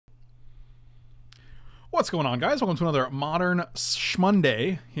What's going on, guys? Welcome to another Modern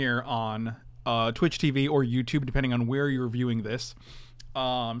Schmonday here on Twitch TV or YouTube, depending on where you're viewing this.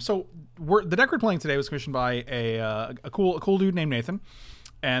 The deck we're playing today was commissioned by a cool dude named Nathan,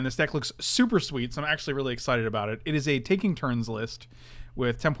 and this deck looks super sweet, so I'm actually really excited about it. It is a Taking Turns list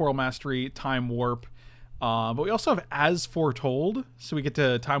with Temporal Mastery, Time Warp, but we also have As Foretold, so we get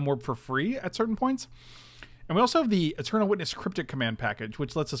to Time Warp for free at certain points. And we also have the Eternal Witness Cryptic Command package,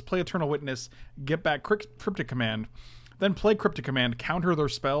 which lets us play Eternal Witness, get back Cryptic Command, then play Cryptic Command, counter their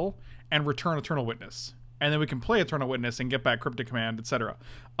spell, and return Eternal Witness. And then we can play Eternal Witness and get back Cryptic Command, etc.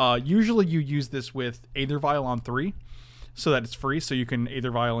 Usually you use this with Aether Vial on 3, so that it's free, so you can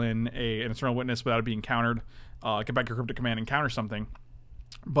Aether Vial in an Eternal Witness without it being countered, get back your Cryptic Command and counter something.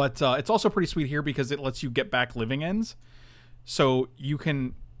 But it's also pretty sweet here because it lets you get back Living Ends. So you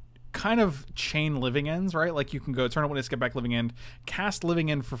can kind of chain Living Ends, right? Like you can go Eternal Witness, get back Living End, cast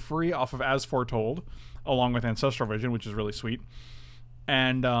Living End for free off of As Foretold, along with Ancestral Vision, which is really sweet.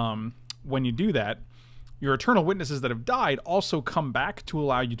 And when you do that, your Eternal Witnesses that have died also come back to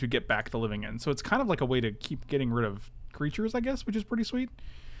allow you to get back the Living End. So it's kind of like a way to keep getting rid of creatures, I guess, which is pretty sweet.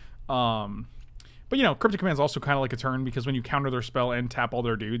 But you know, Cryptic Command is also kind of like a turn because when you counter their spell and tap all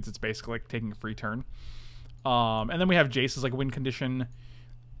their dudes, it's basically like taking a free turn. And then we have Jace as like a win condition.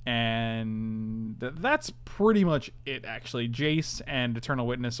 And that's pretty much it, actually. Jace and Eternal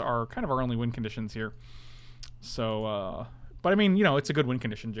Witness are kind of our only win conditions here. So, but I mean, you know, it's a good win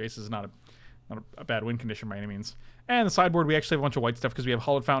condition. Jace is not a bad win condition by any means. And the sideboard, we actually have a bunch of white stuff because we have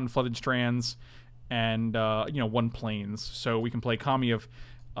Hallowed Fountain, Flooded Strands, and, you know, 1 Plains. So we can play Kami of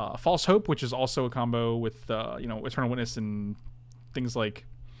False Hope, which is also a combo with, you know, Eternal Witness and things like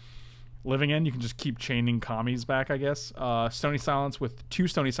Living End. You can just keep chaining Kami's back, I guess. Stony Silence with 2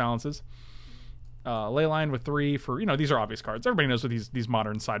 Stony Silences. Leyline with 3 for, you know, these are obvious cards. Everybody knows what these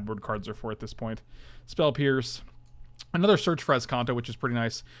modern sideboard cards are for at this point. Spell Pierce. Another Search for Azcanta, which is pretty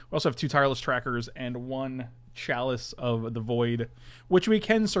nice. We also have 2 Tireless Trackers and 1 Chalice of the Void, which we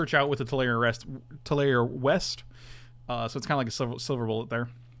can search out with the Tolaria West. So it's kind of like a silver bullet there,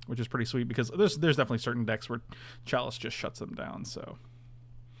 which is pretty sweet because there's definitely certain decks where Chalice just shuts them down, so.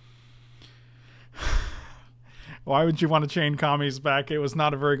 Why would you want to chain Kami's back? It was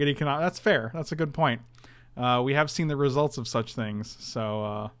not a very good economic. That's fair. That's a good point. We have seen the results of such things.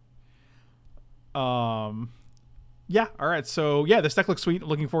 So, yeah. All right. So, yeah, this deck looks sweet.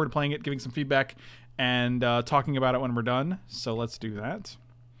 Looking forward to playing it, giving some feedback, and talking about it when we're done. So let's do that.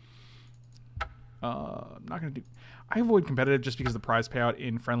 I'm not going to do... I avoid competitive just because the prize payout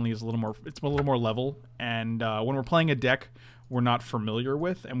in friendly is a little more level. And when we're playing a deck we're not familiar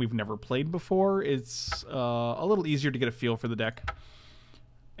with and we've never played before, it's a little easier to get a feel for the deck.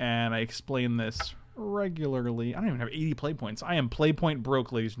 And I explain this regularly. I don't even have 80 play points. I am play point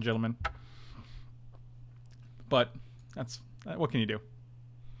broke, ladies and gentlemen. But that's what can you do?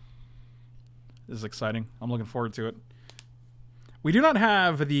 This is exciting. I'm looking forward to it. We do not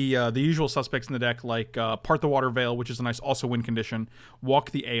have the usual suspects in the deck like Part the Water Veil, which is a nice also win condition.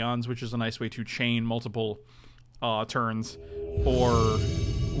 Walk the Aeons, which is a nice way to chain multiple turns, or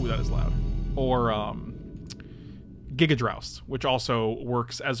ooh, that is loud, or Giga Droust, which also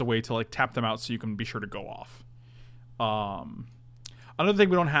works as a way to like tap them out so you can be sure to go off. Another thing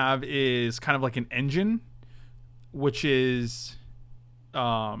we don't have is kind of like an engine, which is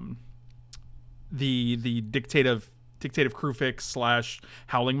the dictative crew fix /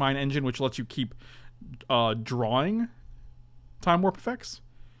 Howling Mine engine, which lets you keep drawing time warp effects.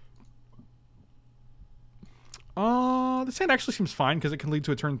 This hand actually seems fine because it can lead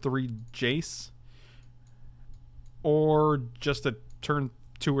to a turn 3 Jace, or just a turn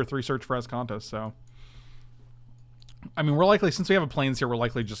 2 or 3 search for Azcanta. So, I mean, we're likely, since we have a Plains here, we're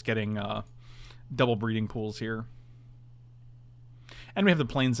likely just getting double breeding pools here, and we have the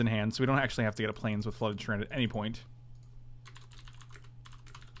Plains in hand, so we don't actually have to get a Plains with Flooded Strand at any point.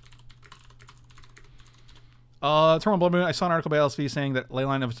 Eternal Blood Moon, I saw an article by LSV saying that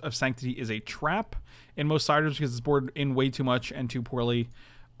Leyline of Sanctity is a trap in most siders because it's boarded in way too much and too poorly.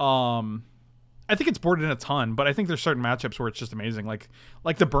 I think it's boarded in a ton, but I think there's certain matchups where it's just amazing. Like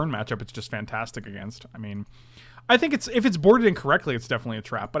the Burn matchup, it's just fantastic against. I mean, I think if it's boarded incorrectly, it's definitely a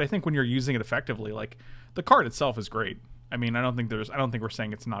trap. But I think when you're using it effectively, like the card itself is great. I mean, I don't think we're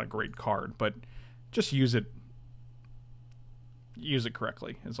saying it's not a great card, but just use it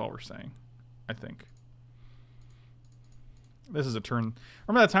correctly is all we're saying, I think. This is a turn.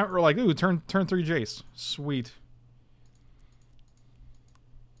 Remember that time we were like, ooh, turn 3 Jace. Sweet.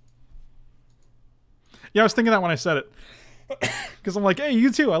 Yeah, I was thinking that when I said it. Because I'm like, hey,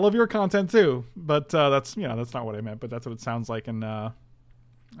 you too. I love your content too. But that's, you know, that's not what I meant. But that's what it sounds like. And I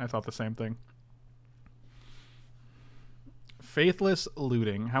thought the same thing. Faithless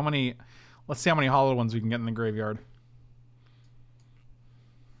Looting. How many... Let's see how many hallowed ones we can get in the graveyard.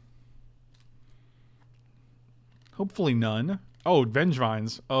 Hopefully none. Oh,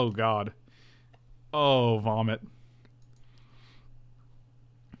 Vengevines. Oh, God. Oh, vomit.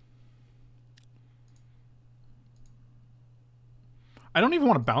 I don't even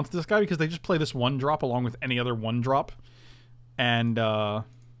want to bounce this guy because they just play this 1-drop along with any other 1-drop. And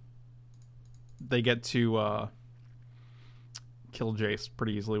they get to kill Jace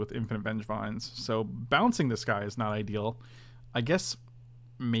pretty easily with Infinite Vengevines. So bouncing this guy is not ideal. I guess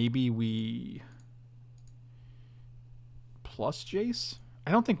maybe we plus Jace?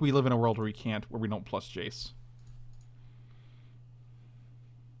 I don't think we live in a world where we don't plus Jace.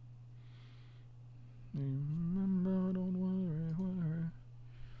 Remember, don't worry.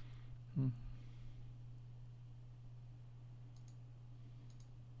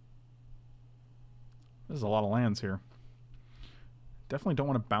 There's a lot of lands here. Definitely don't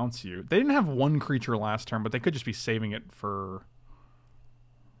want to bounce you. They didn't have 1 creature last turn, but they could just be saving it for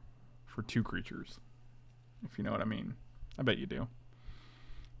 2 creatures. If you know what I mean. I bet you do.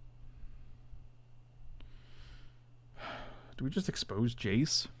 Do we just expose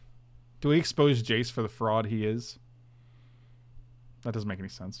Jace? Do we expose Jace for the fraud he is? That doesn't make any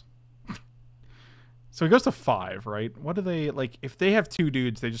sense. So he goes to 5, right? What do they... Like, if they have 2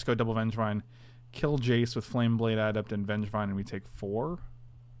 dudes, they just go double Vengevine, kill Jace with Flameblade Adept and Vengevine, and we take 4?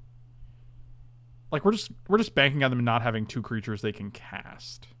 Like, we're just banking on them not having 2 creatures they can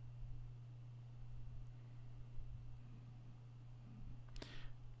cast.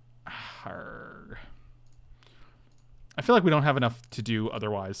 Arrgh. I feel like we don't have enough to do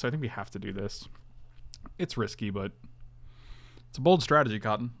otherwise, so I think we have to do this. It's risky, but it's a bold strategy,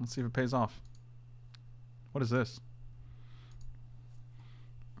 Cotton. Let's see if it pays off. What is this?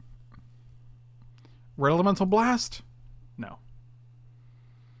 Red Elemental Blast? No.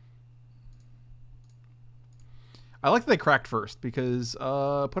 I like that they cracked first, because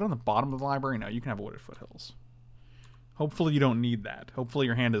put it on the bottom of the library. No, you can have Wooded Foothills. Hopefully you don't need that. Hopefully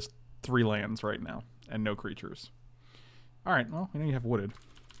your hand is 3 lands right now, and no creatures. Alright, well, we know you have Wooded.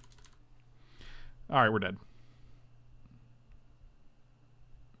 Alright, we're dead.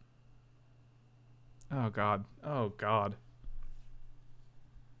 Oh, God. Oh, God.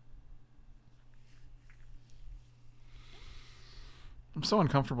 I'm so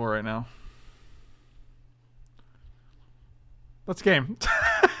uncomfortable right now. Let's game.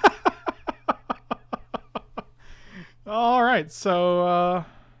 Alright, so,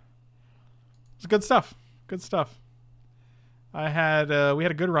 it's good stuff. Good stuff. We had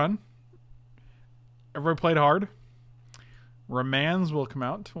a good run. Everybody played hard. Remands will come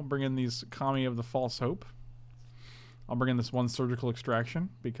out. We'll bring in these Kami of the False Hope. I'll bring in this 1 Surgical Extraction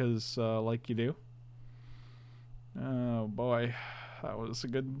because, like you do. Oh boy, that was a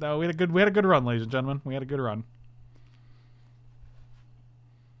good. No, we had a good run, ladies and gentlemen. We had a good run.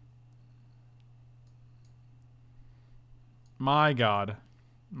 My God,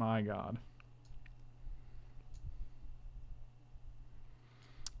 my God.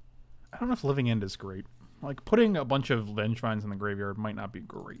 I don't know if Living End is great. Like, putting a bunch of Vengevines in the graveyard might not be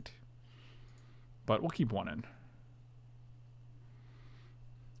great. But we'll keep 1 in.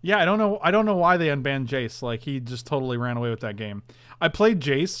 Yeah, I don't know why they unbanned Jace. Like, he just totally ran away with that game. I played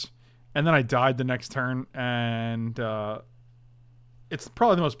Jace, and then I died the next turn, and it's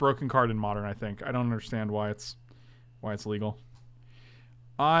probably the most broken card in Modern, I think. I don't understand why it's legal.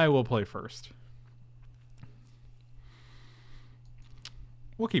 I will play first.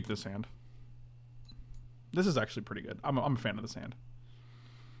 We'll keep this hand. This is actually pretty good. I'm a fan of this hand.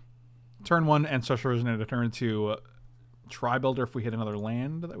 Turn 1, Ancestral Vision, and turn 2, Tribe Elder if we hit another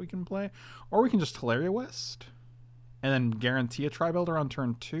land that we can play. Or we can just Tolaria West. And then guarantee a Tribe Elder on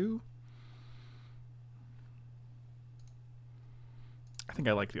turn 2. I think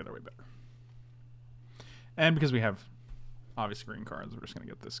I like the other way better. And because we have obvious green cards, we're just going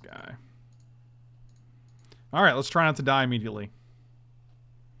to get this guy. Alright, let's try not to die immediately.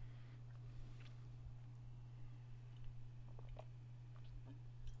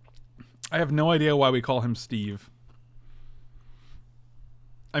 I have no idea why we call him Steve.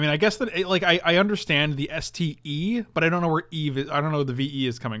 I mean, I guess that, like, I understand the STE, but I don't know where Eve is. I don't know where the VE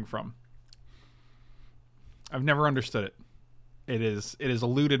is coming from. I've never understood it. It has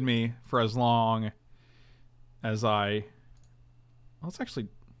eluded me for as long as I... Let's actually...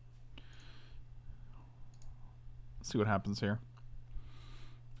 Let's see what happens here.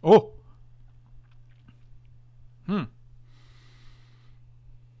 Oh!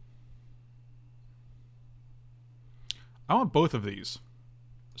 I want both of these.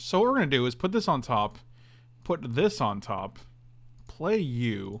 So what we're going to do is put this on top, put this on top, play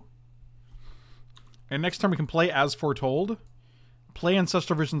you. And next turn we can play As Foretold. Play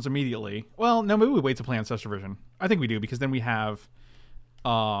Ancestral Visions immediately. Well, no, maybe we wait to play Ancestral Vision. I think we do, because then we have...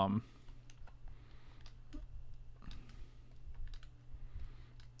 then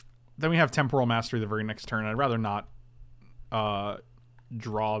we have Temporal Mastery the very next turn. I'd rather not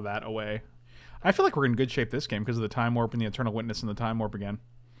draw that away. I feel like we're in good shape this game because of the Time Warp and the Eternal Witness and the Time Warp again.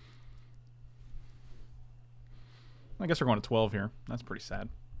 I guess we're going to 12 here. That's pretty sad.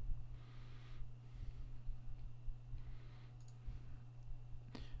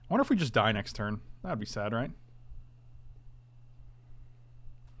 I wonder if we just die next turn. That'd be sad, right?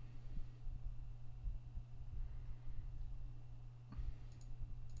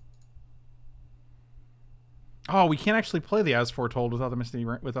 Oh, we can't actually play the As Foretold without the Misty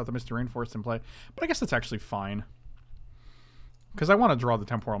Rainforest in play. But I guess that's actually fine. Because I want to draw the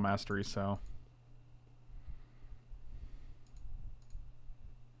Temporal Mastery, so...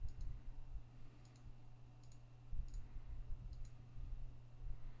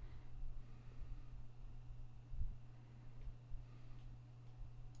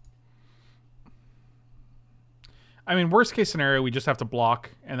 I mean, worst case scenario, we just have to block,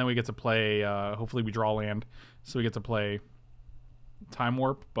 and then we get to play, hopefully we draw land, so we get to play Time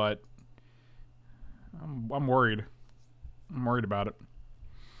Warp, but I'm worried. I'm worried about it.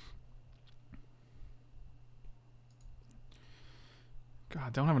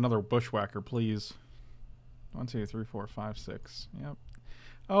 God, don't have another Bushwhacker, please. 1, 2, 3, 4, 5, 6. Yep.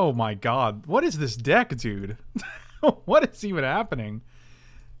 Oh my god. What is this deck, dude? What is even happening?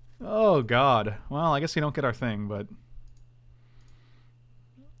 Oh god. Well, I guess we don't get our thing, but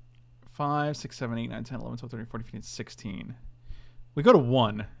 5, 6, 7, 8, 9, 10, 11, 12, 13, 14, 15, 16. We go to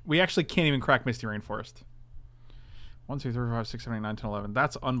 1. We actually can't even crack Misty Rainforest. 1, 2, 3, 4, 5, 6, 7, 8, 9, 10, 11.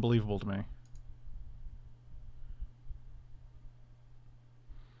 That's unbelievable to me.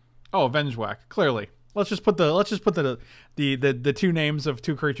 Oh, Venge Whack. Clearly. Let's just put the two names of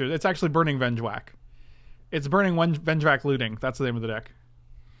two creatures. It's actually burning Venge Whack. It's burning Venge Whack looting. That's the name of the deck.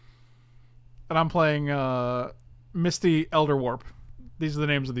 And I'm playing Misty Elder Warp. These are the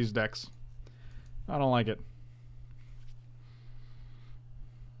names of these decks. I don't like it.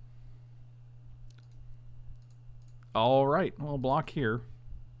 Alright, we'll block here.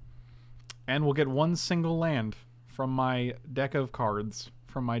 And we'll get one single land from my deck of cards.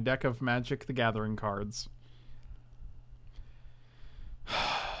 From my deck of Magic the Gathering cards.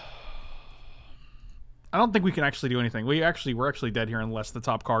 I don't think we can actually do anything. We're actually dead here unless the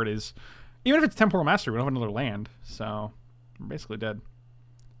top card is... Even if it's Temporal Mastery, we don't have another land. So, we're basically dead.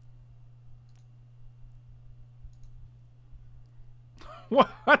 What?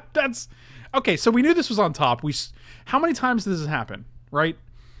 That's... Okay, so we knew this was on top. How many times does this happen, right?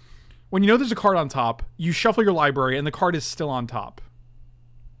 When you know there's a card on top, you shuffle your library and the card is still on top.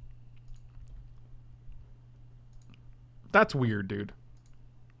 That's weird, dude.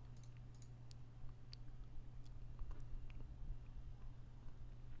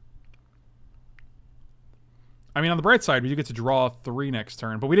 I mean, on the bright side, we do get to draw 3 next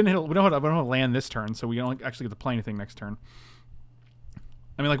turn, but we don't have to land this turn, so we don't actually get to play anything next turn.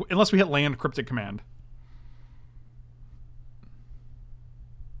 I mean, like, unless we hit land Cryptic Command.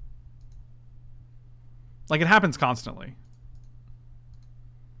 Like, it happens constantly.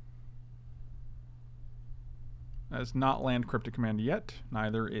 That is not land Cryptic Command yet.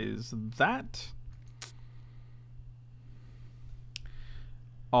 Neither is that.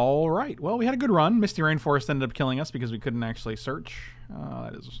 All right. Well, we had a good run. Misty Rainforest ended up killing us because we couldn't actually search.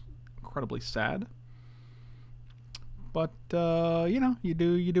 That is incredibly sad. But, you know, you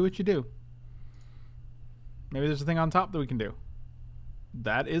do what you do. Maybe there's a thing on top that we can do.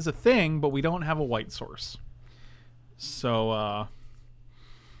 That is a thing, but we don't have a white source. So,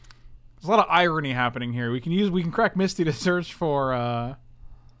 there's a lot of irony happening here. We can crack Misty to search for,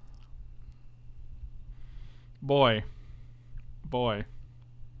 Boy.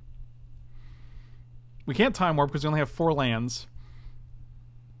 We can't Time Warp because we only have 4 lands.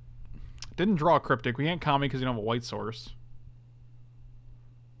 Didn't draw a Cryptic. We can't Kami because we don't have a white source.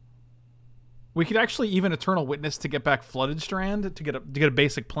 We could actually even Eternal Witness to get back Flooded Strand to get a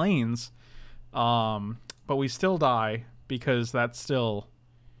basic Plains. But we still die because that still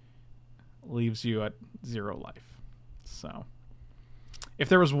leaves you at 0 life. So if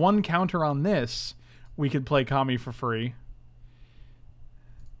there was one counter on this, we could play Kami for free.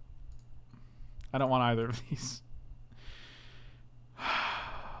 I don't want either of these.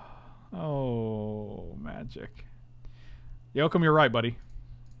 Oh, Magic. Yoakum, you're right, buddy.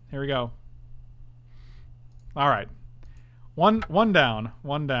 Here we go. All right. One down.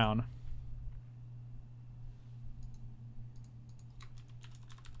 One down.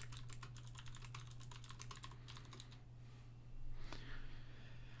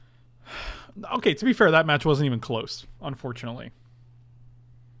 Okay, to be fair, that match wasn't even close, unfortunately.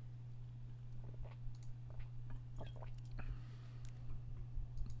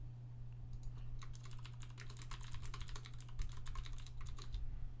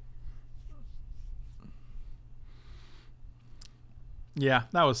 Yeah,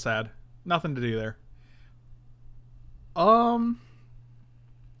 that was sad. Nothing to do there.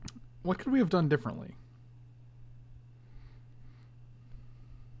 What could we have done differently?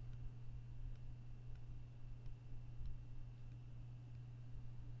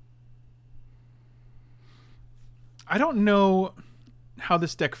 I don't know how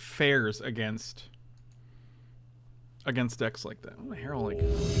this deck fares against decks like that. My hair will like get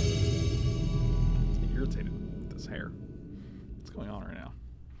irritated with this hair. What's going on right now?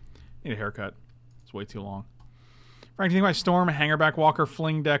 Need a haircut. It's way too long. Frank, do you think my Storm, Hangerback Walker,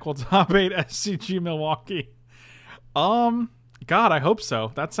 Fling deck will top 8 SCG Milwaukee? God, I hope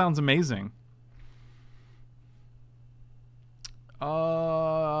so. That sounds amazing.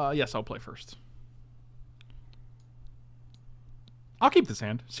 Yes, I'll play first. I'll keep this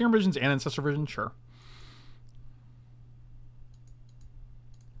hand. Serum Visions and Ancestral Vision, sure.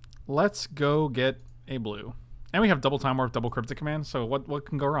 Let's go get a blue. And we have double Time Warp, double Cryptic Command, so what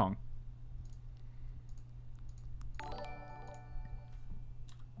can go wrong?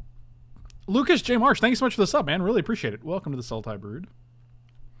 Lucas J. Marsh, thank you so much for the sub, man. Really appreciate it. Welcome to the Sultai Brood.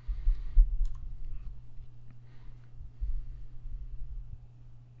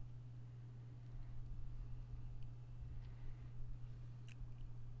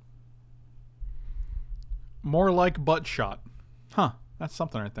 More like butt shot. Huh. That's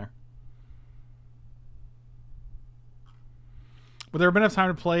something right there. Would there have been enough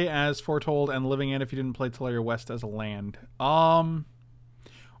time to play As Foretold and Living End if you didn't play Tolaria West as a land?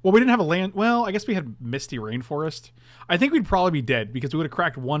 Well, we didn't have a land. Well, I guess we had Misty Rainforest. I think we'd probably be dead because we would have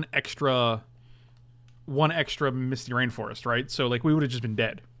cracked one extra Misty Rainforest, right? So like we would have just been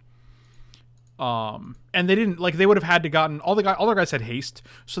dead. And they didn't, like, they would have had to gotten all their guys had haste,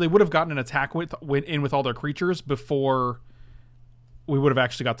 so they would have gotten an attack with all their creatures before we would have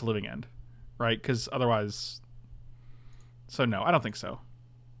actually got to Living End, right? Because otherwise, so no, I don't think so.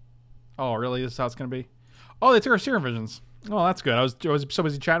 Oh, really? This is how it's gonna be? Oh, they took our Serum Visions. Oh, that's good. I was so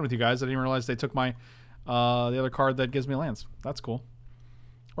busy chatting with you guys, I didn't even realize they took my the other card that gives me lands. That's cool.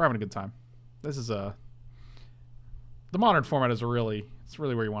 We're having a good time. This is the modern format is really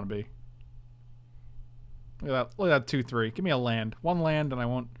where you want to be. Look at that! Look at that 2/3. Give me a land, one land, and I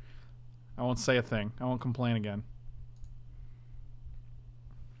won't say a thing. I won't complain again.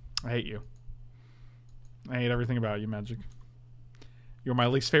 I hate you. I hate everything about you, Magic. You're my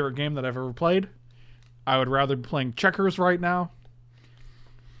least favorite game that I've ever played. I would rather be playing checkers right now.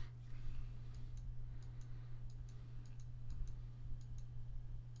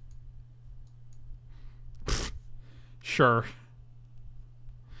 Sure.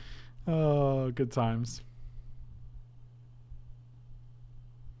 Oh, good times.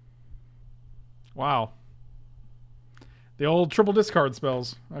 Wow. The old triple discard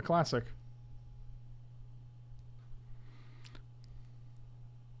spells. A classic.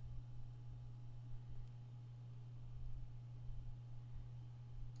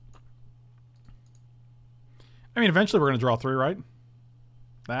 I mean, eventually we're going to draw 3, right?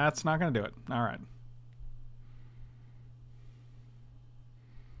 That's not going to do it. All right.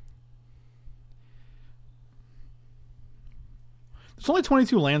 There's only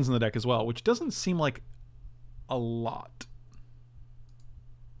 22 lands in the deck as well, which doesn't seem like a lot.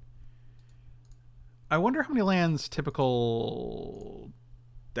 I wonder how many lands typical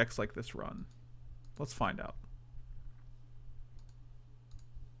decks like this run. Let's find out.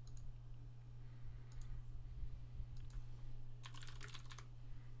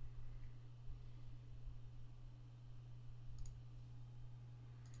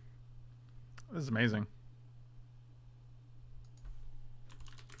 This is amazing.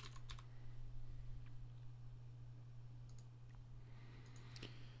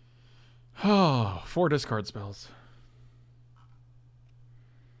 Oh, 4 discard spells.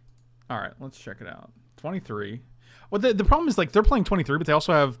 All right, let's check it out. 23. Well, the problem is, like, they're playing 23, but they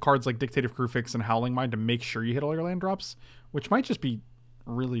also have cards like Dictative Crewfix and Howling Mind to make sure you hit all your land drops, which might just be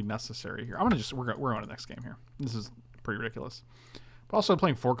really necessary here. I'm gonna just we're on to the next game here. This is pretty ridiculous. But also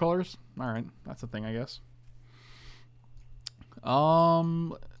playing 4 colors. All right, that's a thing, I guess.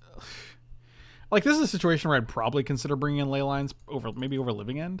 Like, this is a situation where I'd probably consider bringing in Leylines over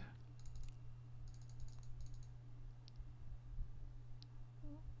Living End.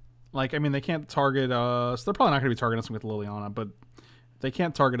 Like, I mean, they can't target us. They're probably not going to be targeting us with Liliana, but they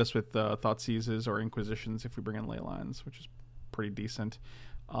can't target us with Thoughtseizes or Inquisitions if we bring in Leylines, which is pretty decent.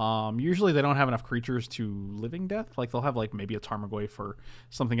 Usually they don't have enough creatures to living death. Like they'll have like maybe a Tarmogoyf or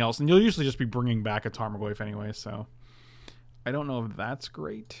something else, and you'll usually just be bringing back a Tarmogoyf anyway. So I don't know if that's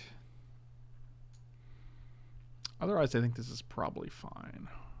great. Otherwise, I think this is probably fine.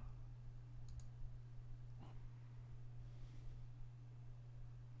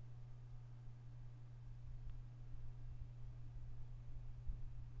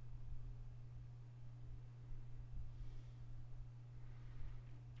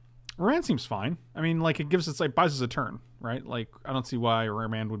 Remand seems fine. I mean, like, it gives us, like, buys us a turn, right? Like, I don't see why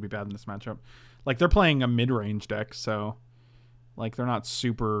Remand would be bad in this matchup. Like, they're playing a mid-range deck, so, like, they're not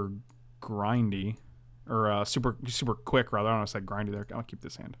super grindy. Or super quick, rather. I don't want to say grindy there. I'll keep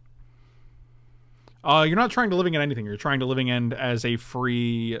this hand. You're not trying to living end anything. You're trying to living end as a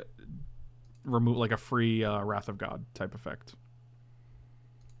free remove, like a free Wrath of God type effect.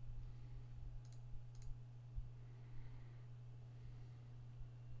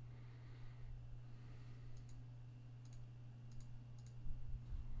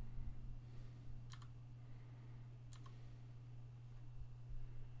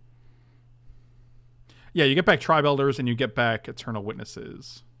 Yeah, you get back Tribe Elders and you get back Eternal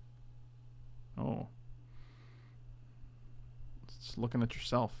Witnesses. Oh. Just looking at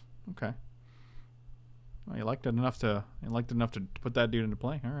yourself. Okay. Well, you liked it enough to put that dude into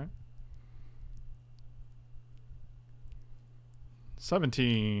play. All right.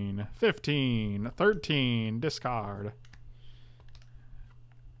 17, 15, 13, discard.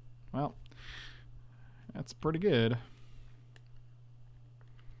 Well, that's pretty good.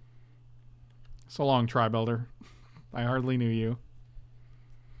 So long, Tribe Elder. I hardly knew you.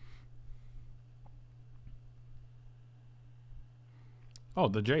 Oh,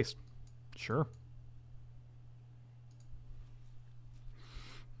 the Jace. Sure.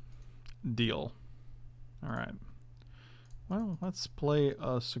 Deal. All right. Well, let's play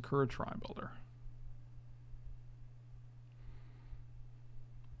a Sakura-Tribe Elder.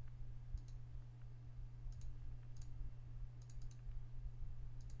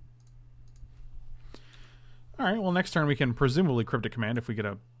 All right, well, next turn we can presumably Cryptic Command if we get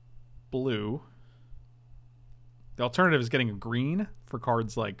a blue. The alternative is getting a green for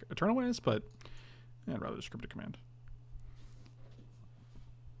cards like Eternal Witness, but I'd rather just Cryptic Command.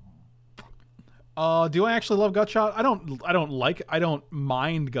 Do I actually love Gutshot? I don't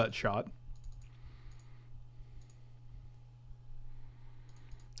mind Gutshot.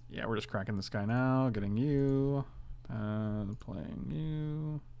 Yeah, we're just cracking this guy now, getting you, playing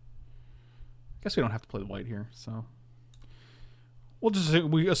you. Guess we don't have to play the white here, so we'll just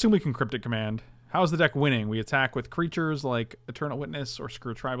assume we can Cryptic Command. How's the deck winning? We attack with creatures like Eternal Witness or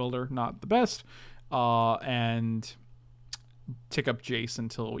Sakura-Tribe Elder, not the best, and tick up Jace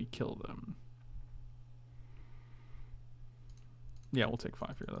until we kill them. Yeah, we'll take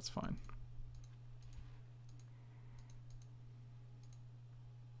 5 here. That's fine.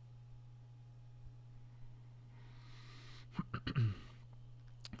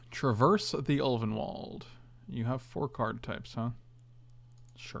 Traverse the Ulvenwald. You have 4 card types, huh?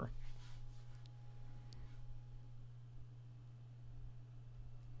 Sure.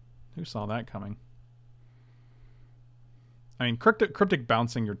 Who saw that coming? I mean, cryptic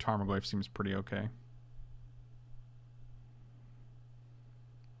bouncing your Tarmogoyf seems pretty okay.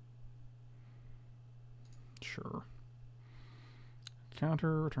 Sure.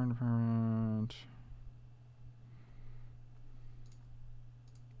 Counter, return to permanent.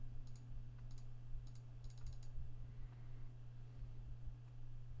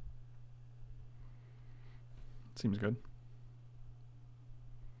 Seems good.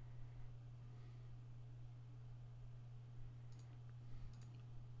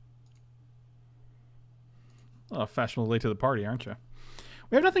 Oh, fashionably late to the party, aren't you?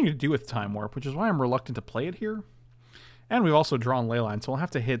 We have nothing to do with Time Warp, which is why I'm reluctant to play it here. And we've also drawn Leyline, so we'll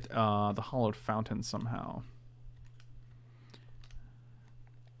have to hit the Hallowed Fountain somehow.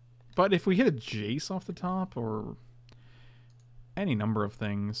 But if we hit a Jace off the top, or any number of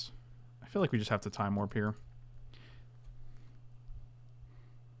things, I feel like we just have to Time Warp here.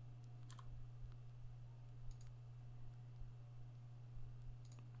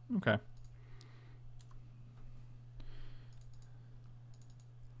 Okay.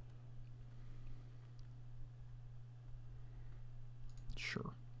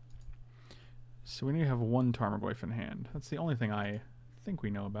 Sure. So we need to have 1 Tarmogoyf in hand. That's the only thing I think we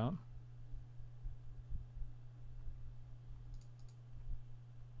know about.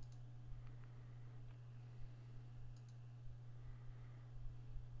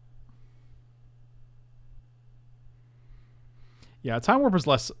 Yeah, Time Warp is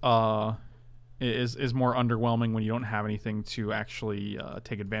less is more underwhelming when you don't have anything to actually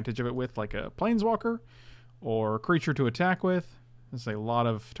take advantage of it with, like a Planeswalker or a creature to attack with. There's a lot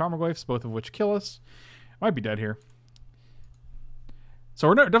of Tarmogoyfs, both of which kill us. Might be dead here. So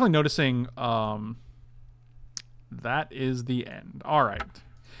we're definitely noticing that is the end. All right.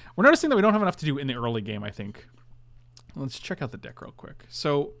 We're noticing that we don't have enough to do in the early game, I think. Let's check out the deck real quick.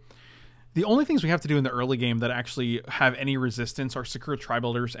 So the only things we have to do in the early game that actually have any resistance are Sakura-Tribe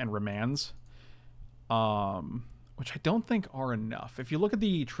Elders and Remands, which I don't think are enough. If you look at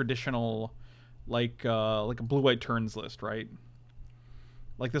the traditional, like a blue-white turns list, right?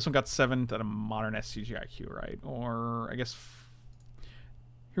 Like this one got 7th at a modern SCGIQ, right? Or I guess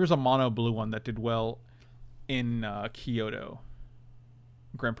here's a mono blue one that did well in Kyoto,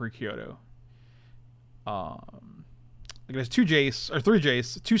 Grand Prix Kyoto. It has 2 Jace, or 3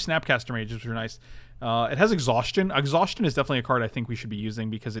 Jace, 2 Snapcaster Mages, which are nice. It has Exhaustion. Exhaustion is definitely a card I think we should be using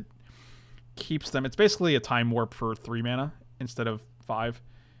because it keeps them. It's basically a Time Warp for 3 mana instead of 5.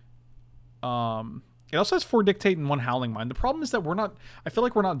 It also has 4 Dictate and 1 Howling Mind. The problem is that I feel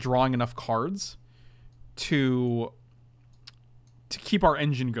like we're not drawing enough cards to keep our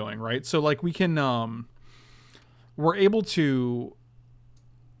engine going, right? So like we can, we're able to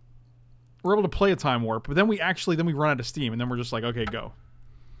play a Time Warp, but then we run out of steam, and then we're just like, okay, go.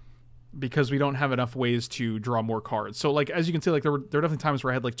 Because we don't have enough ways to draw more cards. So like, as you can see, like there are definitely times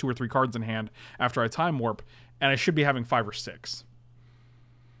where I had like 2 or 3 cards in hand after I Time Warp, and I should be having 5 or 6.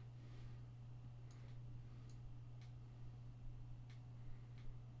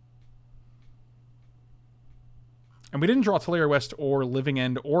 And we didn't draw Tolaria West or Living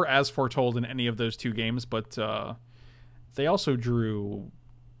End or As Foretold in any of those 2 games, but they also drew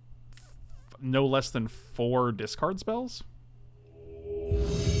no less than 4 discard spells.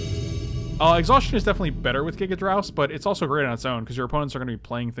 Exhaustion is definitely better with Giga Drouse, but it's also great on its own because your opponents are going to be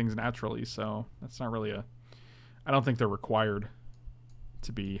playing things naturally, so that's not really I don't think they're required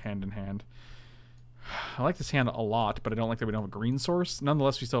to be hand in hand. I like this hand a lot, but I don't like that we don't have a green source.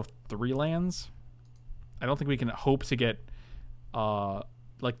 Nonetheless, we still have 3 lands. I don't think we can hope to get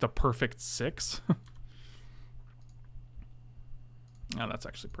like the perfect 6. Oh, that's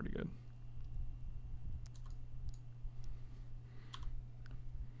actually pretty good.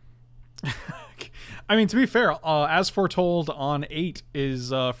 I mean, to be fair, As Foretold on 8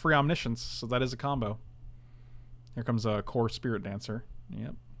 is free Omniscience, so that is a combo. Here comes a Core Spirit Dancer.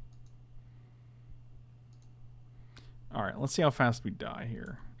 Yep. All right, let's see how fast we die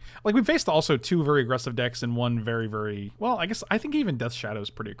here. Like, we faced also 2 very aggressive decks and 1 very, very... Well, I think even Death Shadow is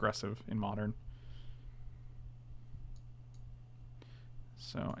pretty aggressive in Modern.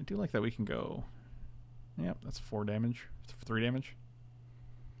 So, I do like that we can go... Yep, that's 4 damage. 3 damage.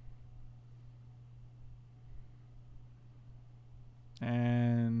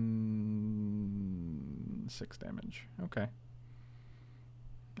 And... 6 damage. Okay.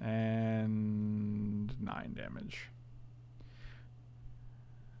 And... 9 damage.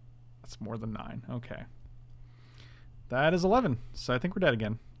 That's more than 9. Okay. That is 11. So I think we're dead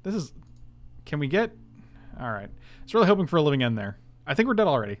again. This is... Can we get... Alright. I was really hoping for a Living End there. I think we're dead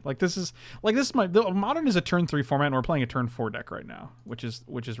already. Like, this is my... Modern is a turn 3 format, and we're playing a turn 4 deck right now, which is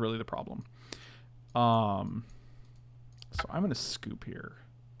really the problem. So I'm going to scoop here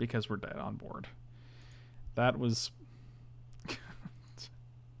because we're dead on board. That was...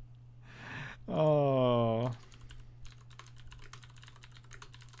 Oh...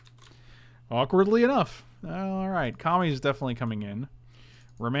 Awkwardly enough. All right, Kami's definitely coming in.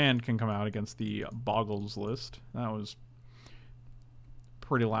 Remand can come out against the Boggles list. That was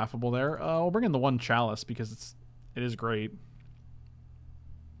pretty laughable there. We'll bring in the 1 Chalice because it is great.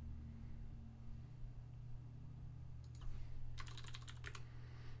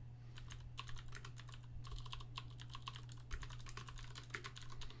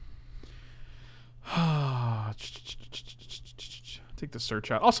 Take the search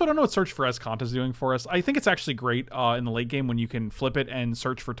out. Also, I don't know what search for Azcanta is doing for us. I think it's actually great in the late game when you can flip it and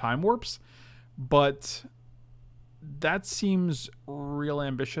search for time warps, but that seems real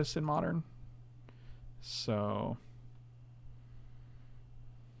ambitious in Modern. So...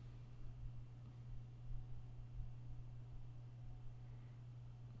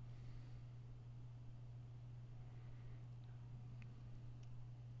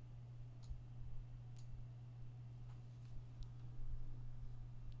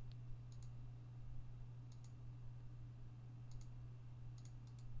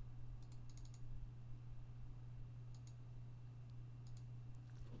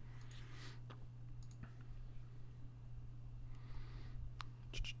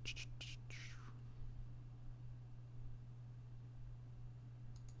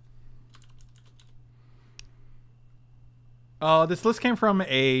 This list came from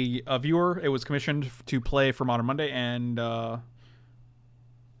a viewer. It was commissioned to play for Modern Monday, and the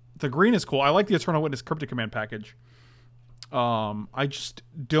green is cool. I like the Eternal Witness Cryptic Command package. I just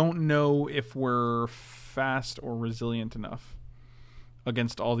don't know if we're fast or resilient enough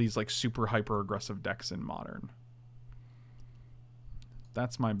against all these like super hyper aggressive decks in Modern.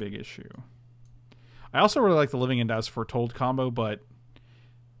 That's my big issue. I also really like the Living End As Foretold combo, but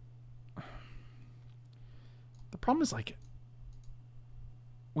the problem is like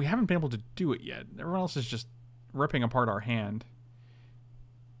we haven't been able to do it yet. Everyone else is just ripping apart our hand.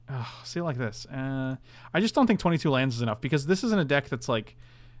 See it like this. I just don't think 22 lands is enough, because this isn't a deck that's like...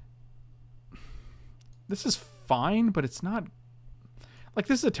 This is fine, but it's not... Like,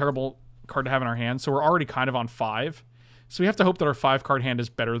 this is a terrible card to have in our hand, so we're already kind of on 5. So we have to hope that our 5-card hand is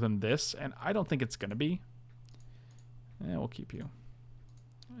better than this, and I don't think it's going to be. Yeah, we'll keep you.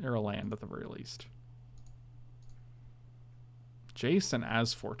 You're a land at the very least. Jace and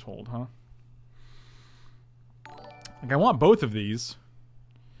As Foretold, huh? Like, I want both of these.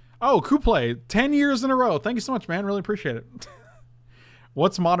 Oh, Couplay, 10 years in a row. Thank you so much, man. Really appreciate it.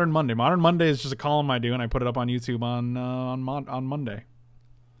 What's Modern Monday? Modern Monday is just a column I do, and I put it up on YouTube on Monday.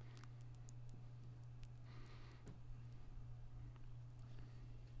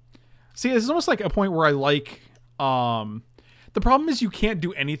 See, this is almost like a point where I like... the problem is you can't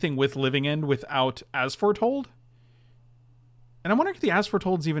do anything with Living End without As Foretold. And I'm wondering if the As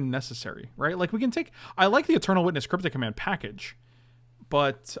Foretold is even necessary, right? Like, we can take... I like the Eternal Witness Cryptic Command package,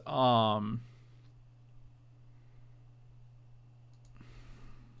 but... I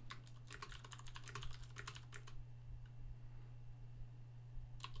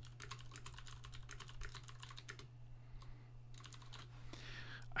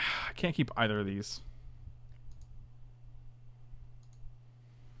can't keep either of these.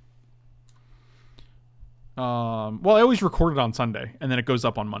 Well, I always record it on Sunday, and then it goes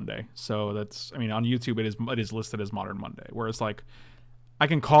up on Monday. So that's, I mean, on YouTube it is listed as Modern Monday. Whereas, like, I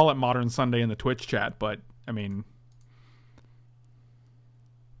can call it Modern Sunday in the Twitch chat, but I mean,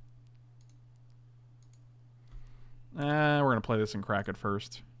 we're gonna play this and crack it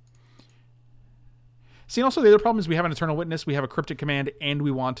first. See, and also the other problem is we have an Eternal Witness, we have a Cryptic Command, and we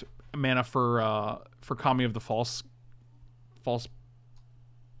want mana for Kami of the False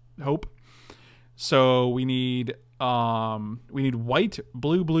Hope. So we need white,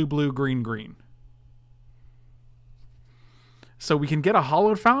 blue, blue, blue, green, green. So we can get a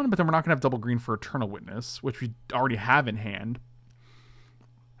Hallowed Fountain, but then we're not gonna have double green for Eternal Witness, which we already have in hand.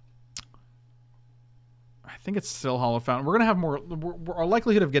 I think it's still Hallowed Fountain. We're gonna have more. Our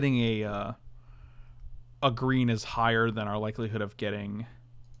likelihood of getting a green is higher than our likelihood of getting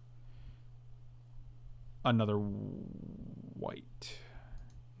another white.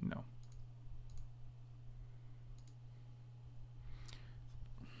 No.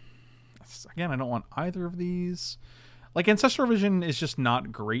 Again, I don't want either of these. Like, Ancestral Vision is just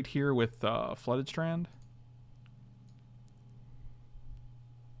not great here with Flooded Strand.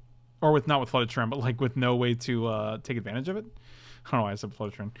 Or with, not with Flooded Strand, but like with no way to take advantage of it. I don't know why I said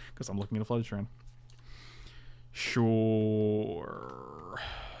Flooded Strand, because I'm looking at a Flooded Strand. Sure.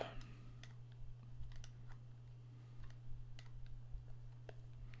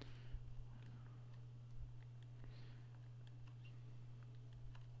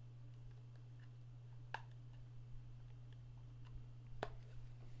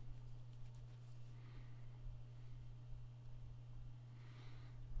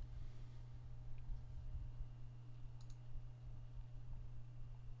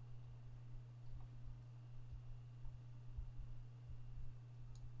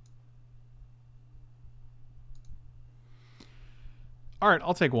 All right,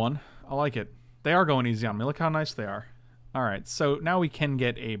 I'll take one. I like it. They are going easy on me. Look how nice they are. All right, so now we can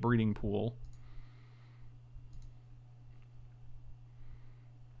get a breeding pool.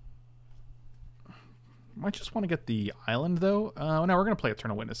 Might just want to get the island, though. No, we're going to play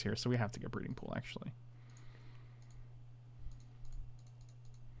Eternal Witness here, so we have to get breeding pool, actually.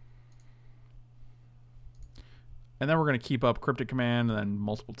 And then we're going to keep up Cryptic Command and then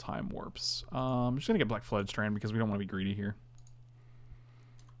multiple Time Warps. I'm just going to get Black Flooded Strand because we don't want to be greedy here.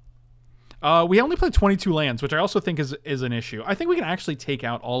 We only played 22 lands, which I also think is an issue. I think we can actually take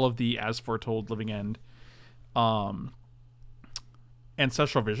out all of the As Foretold Living End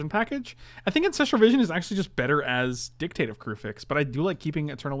Ancestral Vision package. I think Ancestral Vision is actually just better as Dictative Crucifix, but I do like keeping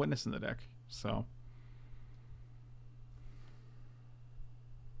Eternal Witness in the deck. So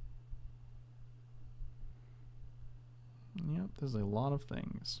yep, there's a lot of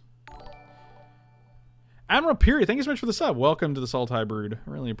things. Admiral Peary, thank you so much for the sub. Welcome to the Sultai Brood. I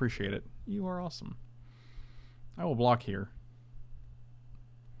really appreciate it. You are awesome. I will block here.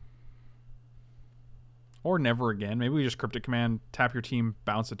 Or never again. Maybe we just Cryptic Command, tap your team,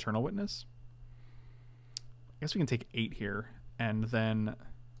 bounce Eternal Witness. I guess we can take 8 here. And then...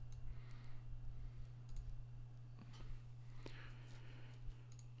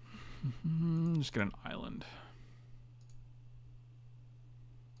 just get an island.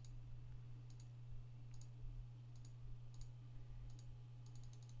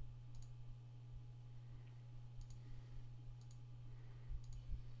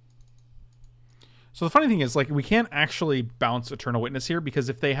 So the funny thing is, like, we can't actually bounce Eternal Witness here because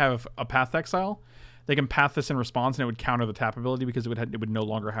if they have a Path Exile, they can path this in response and it would counter the tap ability because it would no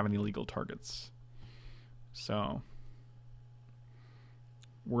longer have any legal targets. So,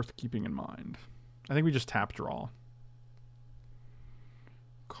 worth keeping in mind. I think we just tap draw.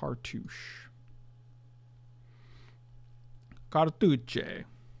 Cartouche. Cartouche.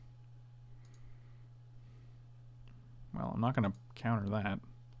 Well, I'm not going to counter that.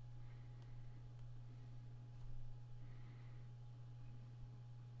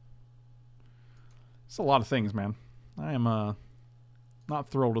 It's a lot of things, man. I am not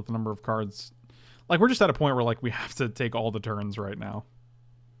thrilled with the number of cards. Like, we're just at a point where, like, we have to take all the turns right now.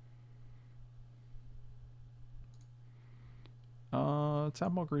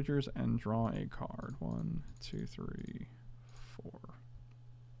 Tap all creatures and draw a card. 1, 2, 3, 4.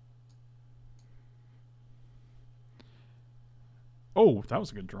 Oh, that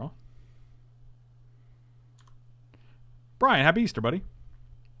was a good draw. Brian, happy Easter, buddy.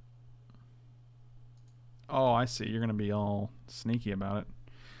 Oh, I see. You're going to be all sneaky about it.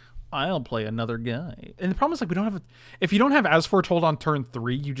 I'll play another guy. And the problem is, like, we don't have a... If you don't have As Foretold on turn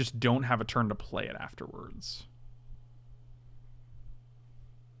 3, you just don't have a turn to play it afterwards.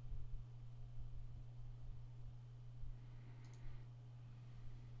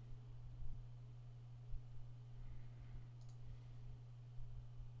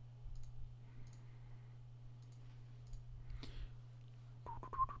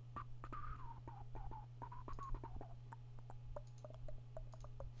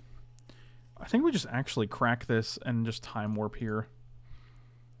 I think we just actually crack this and just time warp here.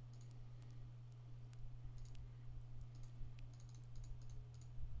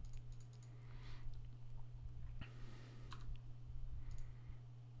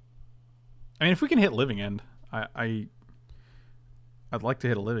 I mean, if we can hit Living End, I'd like to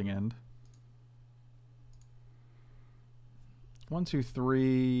hit a Living End. 1, 2,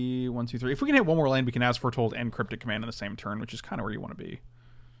 3, 1, 2, 3. If we can hit one more land, we can As Foretold and Cryptic Command in the same turn, which is kind of where you want to be.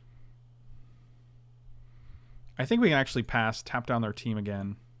 I think we can actually pass, tap down their team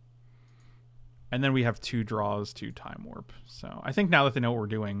again. And then we have 2 draws to time warp. So I think now that they know what we're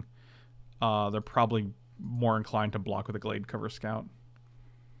doing, they're probably more inclined to block with a Glade Cover Scout.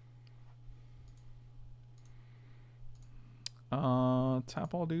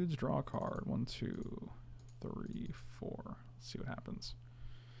 Tap all dudes, draw a card. 1, 2, 3, 4. Let's see what happens.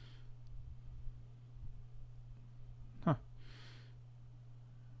 Huh.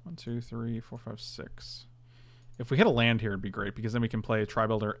 1, 2, 3, 4, 5, 6. If we hit a land here, it'd be great, because then we can play a Tribe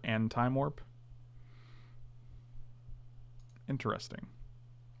Elder and Time Warp. Interesting.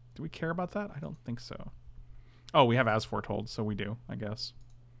 Do we care about that? I don't think so. Oh, we have As Foretold, so we do, I guess.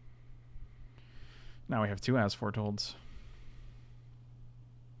 Now we have 2 As Foretolds.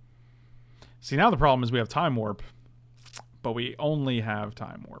 See, now the problem is we have Time Warp, but we only have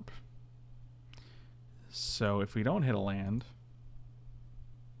Time Warp. So if we don't hit a land...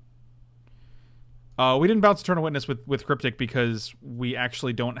 we didn't bounce Eternal Witness with Cryptic because we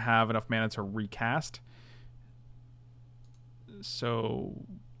actually don't have enough mana to recast. So...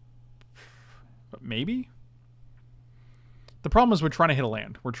 But maybe? The problem is we're trying to hit a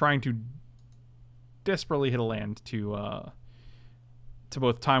land. We're trying to desperately hit a land to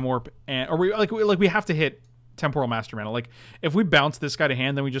both Time Warp and... Or we have to hit Temporal Mastery mana. Like, if we bounce this guy to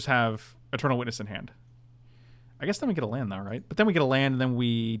hand, then we just have Eternal Witness in hand. I guess then we get a land, though, right? But then we get a land, and then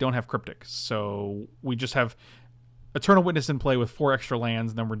we don't have Cryptic. So we just have Eternal Witness in play with 4 extra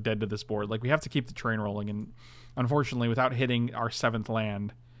lands, and then we're dead to this board. Like, we have to keep the train rolling, and unfortunately, without hitting our 7th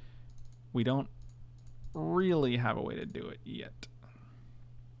land, we don't really have a way to do it yet.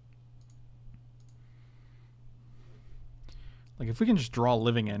 Like, if we can just draw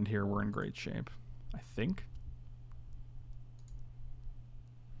Living End here, we're in great shape, I think.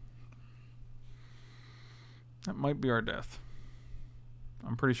 That might be our death.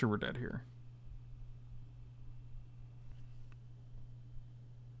 I'm pretty sure we're dead here.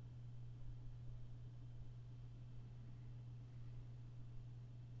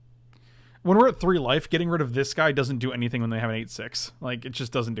 When we're at 3 life, getting rid of this guy doesn't do anything when they have an 8/6. Like, it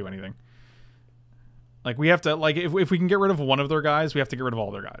just doesn't do anything. Like, we have to, like, if we can get rid of one of their guys, we have to get rid of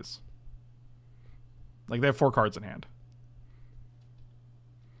all their guys. Like, they have 4 cards in hand.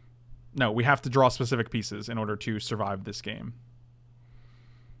 No, we have to draw specific pieces in order to survive this game.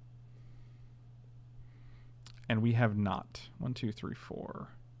 And we have not. 1, 2, 3, 4.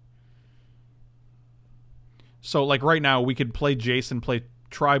 So, like, right now, we could play Jace and play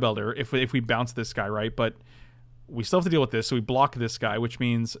Tribe Elder if we bounce this guy, right? But we still have to deal with this, so we block this guy, which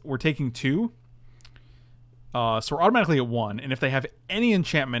means we're taking 2. So we're automatically at 1. And if they have any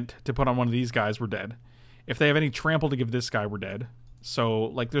enchantment to put on one of these guys, we're dead. If they have any trample to give this guy, we're dead. So,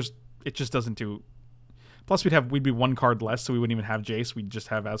 like, it just doesn't do... Plus, we'd be 1 card less, so we wouldn't even have Jace. We'd just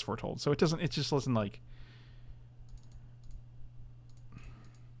have As Foretold. So it just doesn't, like...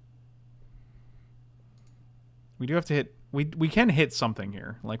 We do have to hit... We can hit something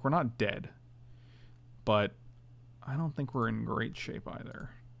here. Like, we're not dead. But I don't think we're in great shape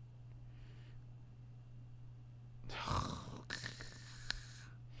either.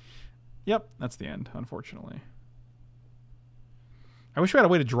 Yep, that's the end, unfortunately. I wish we had a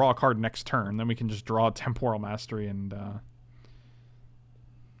way to draw a card next turn. Then we can just draw Temporal Mastery and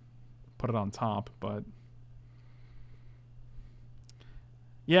put it on top. But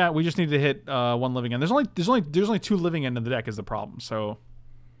yeah, we just need to hit 1 living end. There's only 2 living end in the deck is the problem. So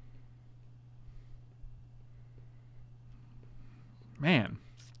man,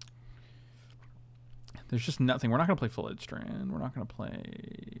 there's just nothing. We're not gonna play Flooded Strand. We're not gonna play.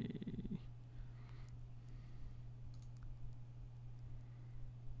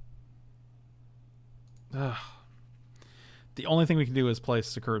 Ugh. The only thing we can do is play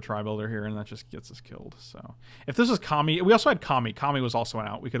Sakura-Tribe Elder here, and that just gets us killed. So, if this was Kami, we also had Kami. Kami was also an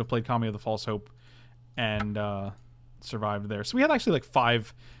out. We could have played Kami of the False Hope and survived there. So we had actually like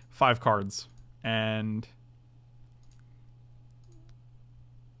five cards, and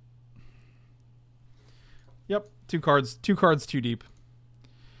yep, 2 cards too deep.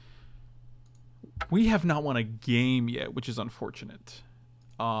 We have not won a game yet, which is unfortunate.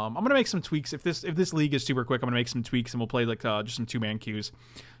 I'm gonna make some tweaks. If this league is super quick, I'm gonna make some tweaks, and we'll play like just some 2-man queues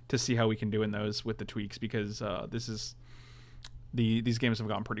to see how we can do in those with the tweaks, because these games have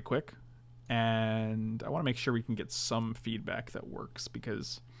gone pretty quick, and I want to make sure we can get some feedback that works,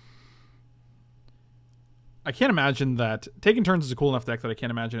 because I can't imagine that taking turns is a cool enough deck that I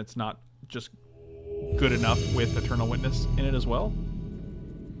can't imagine it's not just good enough with Eternal Witness in it as well.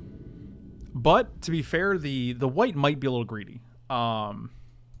 But to be fair, the white might be a little greedy.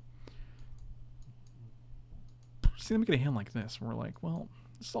 See them get a hand like this, and we're like, well,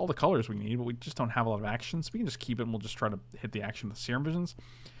 this is all the colors we need, but we just don't have a lot of action, so we can just keep it, and we'll just try to hit the action with Serum Visions.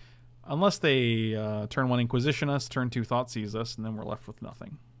 Unless they turn 1 Inquisition us, turn 2 Thoughtseize us, and then we're left with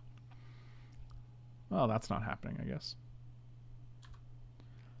nothing. Well, that's not happening, I guess.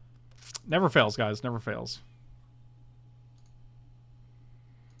 Never fails, guys. Never fails.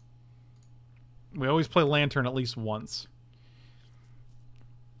 We always play Lantern at least once.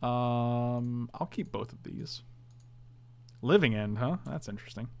 I'll keep both of these. Living End, huh? That's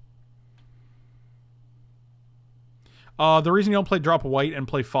interesting. The reason you don't play Drop White and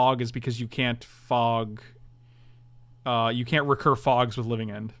play Fog is because you can't fog... you can't recur Fogs with Living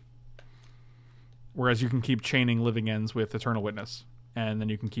End. Whereas you can keep chaining Living Ends with Eternal Witness. And then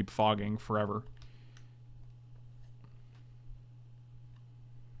you can keep fogging forever.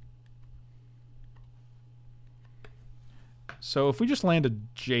 So if we just land a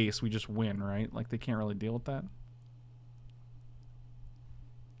Jace, we just win, right? Like, they can't really deal with that.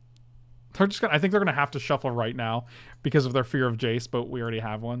 They're just gonna, I think they're going to have to shuffle right now because of their fear of Jace, but we already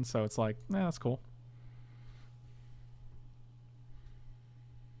have one, so it's like, nah, that's cool.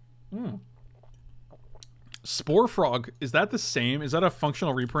 Spore Frog, is that the same? Is that a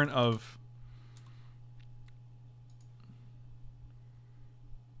functional reprint of...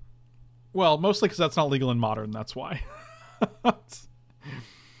 Well, mostly because that's not legal in Modern, that's why.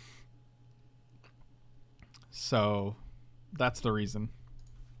 So, that's the reason.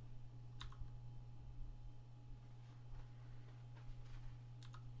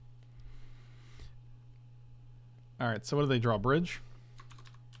 Alright, so what do they draw? Bridge?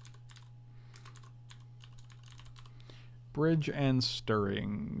 Bridge and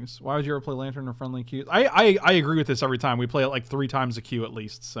Stirrings. Why would you ever play Lantern or friendly queue? I agree with this every time. We play it like 3 times a queue at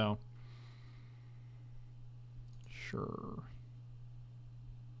least, so... Sure.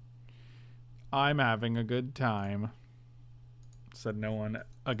 I'm having a good time. Said no one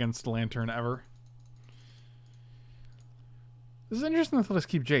against Lantern ever. This is interesting that they'll just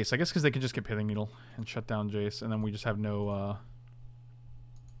keep Jace. I guess because they can just get Pithing Needle and shut down Jace, and then we just have no...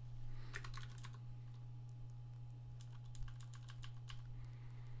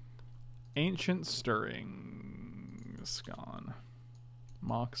 Ancient Stirrings gone.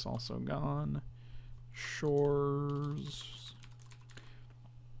 Mox also gone. Shores.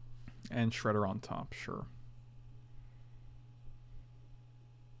 And Shredder on top, sure.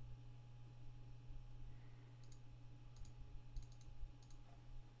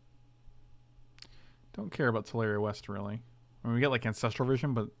 Don't care about Tolaria West, really. I mean, we get, like, Ancestral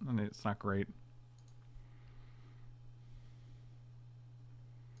Vision, but I mean, it's not great.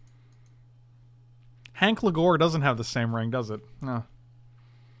 Hank Lagore doesn't have the same ring, does it? No.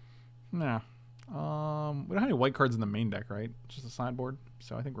 No. We don't have any white cards in the main deck, right? Just a sideboard.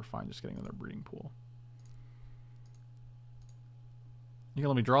 So I think we're fine just getting another breeding pool. You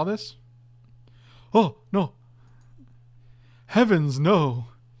gonna let me draw this? Oh, no. Heavens, no.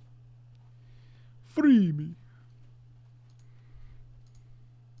 Free me.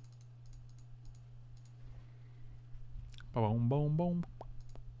 Boom, boom, boom.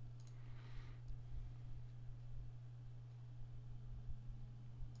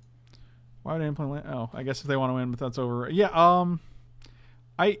 Why would I play land? Oh, I guess if they want to win, but that's over. Yeah,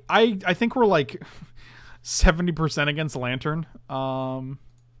 I think we're like 70% against Lantern.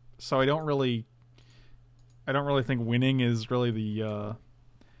 So I don't really think winning is really the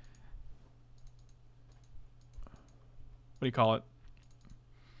what do you call it?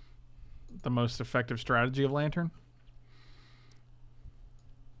 The most effective strategy of Lantern.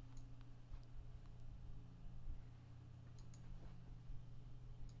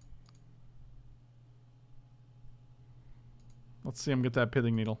 Let's see him get that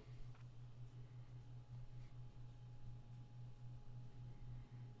pithing needle.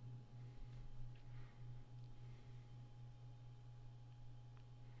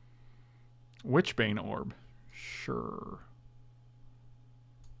 Witchbane Orb. Sure.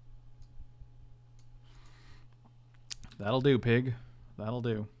 That'll do, pig. That'll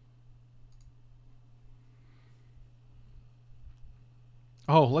do.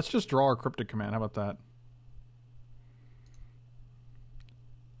 Oh, let's just draw our Cryptic Command. How about that?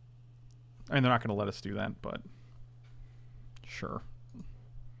 I mean, they're not going to let us do that, but sure.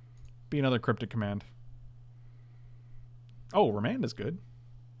 Be another Cryptic Command. Oh, Remand is good.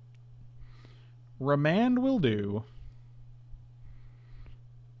 Remand will do.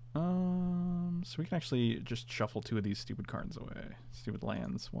 So we can actually just shuffle 2 of these stupid cards away. Stupid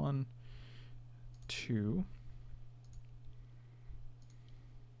lands. 1, 2.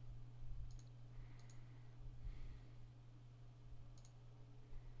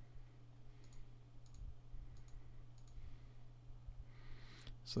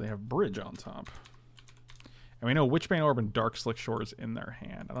 So they have Bridge on top. And we know Witchbane Orb and Dark Slick Shores in their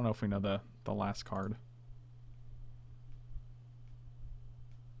hand. I don't know if we know the last card.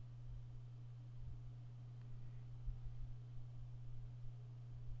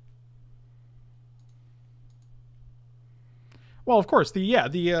 Well, of course,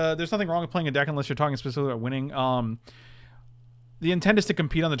 there's nothing wrong with playing a deck unless you're talking specifically about winning. The intent is to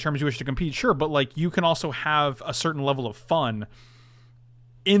compete on the terms you wish to compete, sure, but like you can also have a certain level of fun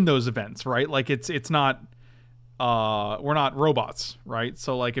in those events, right? Like it's not we're not robots, right?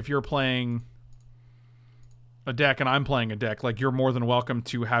 So like if you're playing a deck and I'm playing a deck, like you're more than welcome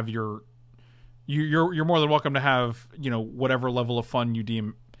to have you're more than welcome to have, you know, whatever level of fun you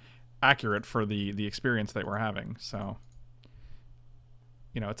deem accurate for the experience that we're having. So,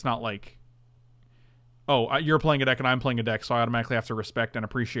 you know, it's not like, oh, you're playing a deck and I'm playing a deck, so I automatically have to respect and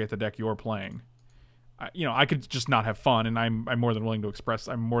appreciate the deck you're playing. You know, I could just not have fun, and I'm more than willing to express.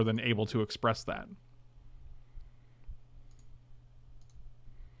 I'm more than able to express that.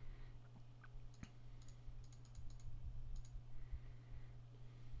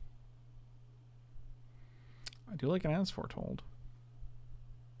 I do like an As Foretold.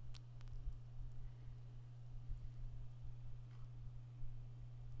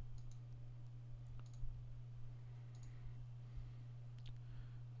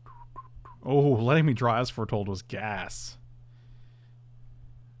 Oh, letting me draw As Foretold was gas.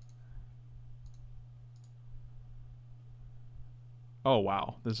 Oh,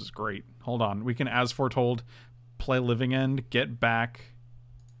 wow. This is great. Hold on. We can As Foretold, play Living End, get back.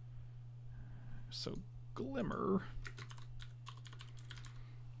 So, Glimmer.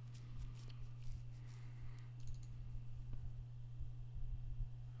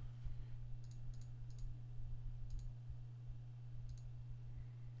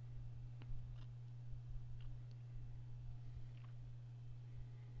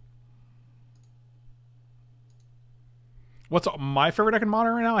 What's my favorite deck in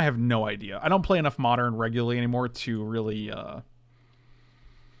Modern right now? I have no idea. I don't play enough Modern regularly anymore to really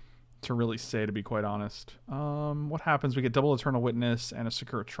say, to be quite honest. What happens? We get double Eternal Witness and a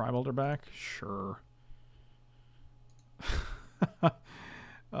Sakura-Tribe Elder back? Sure.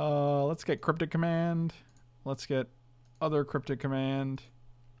 Let's get Cryptic Command. Let's get other Cryptic Command.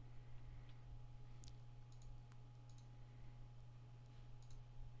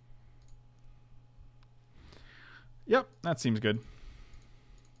 Yep, that seems good.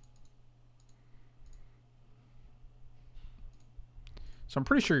 So I'm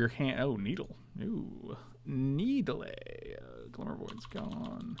pretty sure your hand... Oh, Needle. Ooh. Needle. Glimmer Void's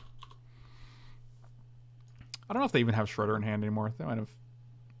gone. I don't know if they even have Shredder in hand anymore. They might have...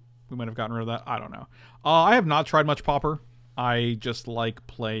 We might have gotten rid of that. I don't know. I have not tried much Pauper. I just like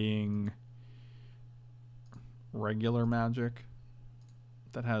playing regular Magic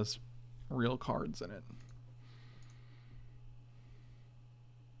that has real cards in it.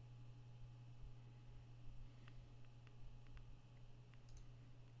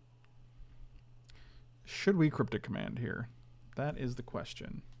 Should we Cryptic Command here? That is the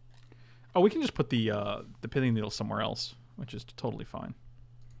question. Oh, we can just put the Pithing Needle somewhere else, which is totally fine.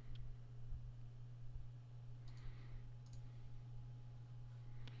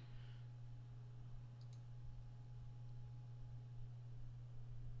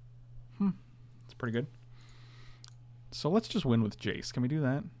 It's pretty good. So let's just win with Jace. Can we do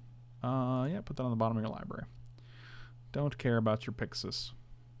that? Yeah, put that on the bottom of your library. Don't care about your Pixis.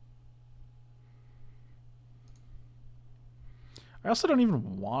 I also don't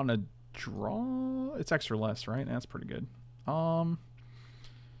even want to draw. It's extra less, right? That's pretty good. I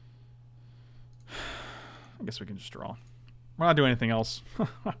guess we can just draw. We're not doing anything else.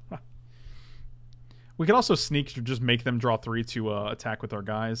 We could also sneak to just make them draw 3 to attack with our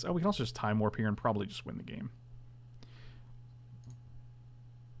guys. Oh, we can also just Time Warp here and probably just win the game.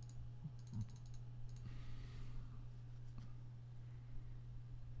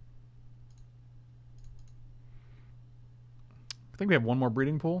 I think we have one more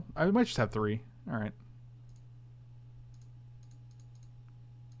breeding pool. I might just have 3. All right.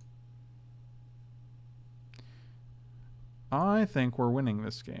 I think we're winning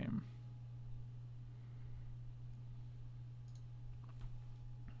this game.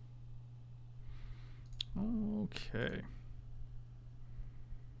 Okay.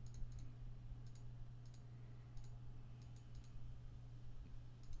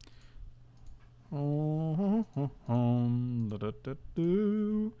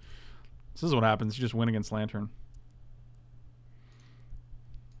 This is what happens. You just win against Lantern.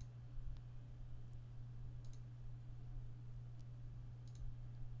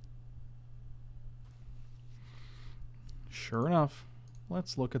 Sure enough.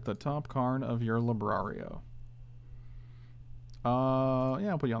 Let's look at the top card of your Librario. Yeah,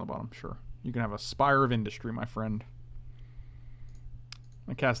 I'll put you on the bottom. Sure. You can have a Spire of Industry, my friend.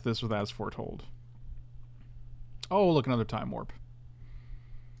 I cast this with As Foretold. Oh, look, another Time Warp.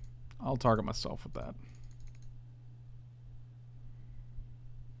 I'll target myself with that.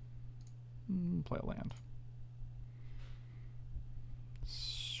 Play a land.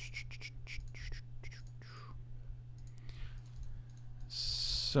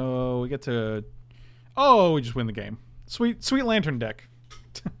 So we get to... Oh, we just win the game. Sweet Lantern deck.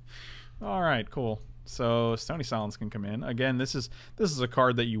 All right, cool. So Stony Silence can come in. Again, this is a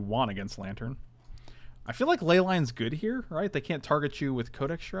card that you want against Lantern. I feel like Leyline's good here, right? They can't target you with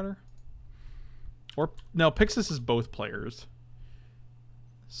Codex Shredder. Or, no, Pixis is both players.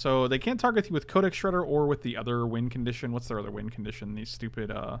 So they can't target you with Codex Shredder or with the other win condition. What's their other win condition? These stupid,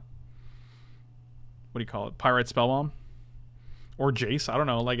 what do you call it? Pyrite Spellbomb? Or Jace, I don't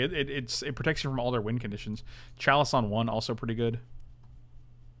know. Like it protects you from all their win conditions. Chalice on 1, also pretty good.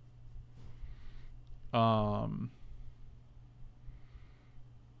 I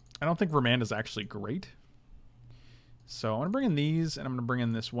don't think Remand is actually great. So I'm going to bring in these, and I'm going to bring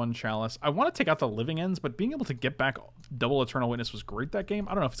in this one Chalice. I want to take out the Living Ends, but being able to get back double Eternal Witness was great that game.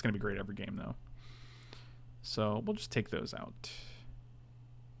 I don't know if it's going to be great every game, though. So we'll just take those out.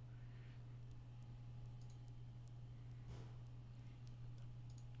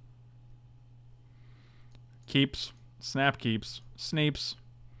 Keeps. Snap keeps. Snapes.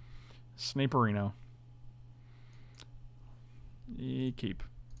 Snaperino. Keep.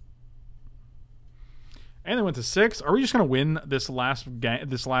 And they went to 6. Are we just gonna win this last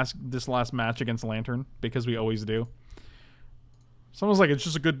match against Lantern because we always do? Someone's like, it's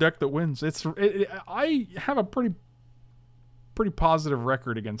just a good deck that wins. I have a pretty positive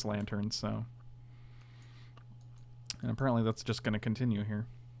record against Lantern, so, and apparently that's just gonna continue here.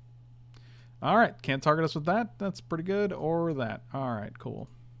 All right, can't target us with that. That's pretty good. Or that. All right, cool.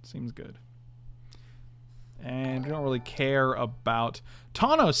 Seems good. And we don't really care about...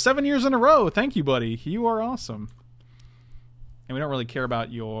 Tano, 7 years in a row. Thank you, buddy. You are awesome. And we don't really care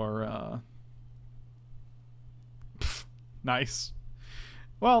about your... Nice.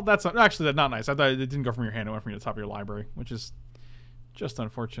 Well, that's not, actually that's not nice. I thought it didn't go from your hand; it went from the top of your library, which is just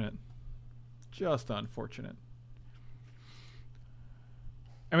unfortunate. Just unfortunate.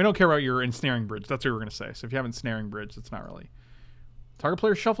 And we don't care about your ensnaring bridge. That's what we were gonna say. So if you have ensnaring bridge, it's not really. Target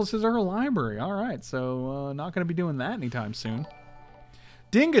player shuffles his or her library. All right, so not gonna be doing that anytime soon.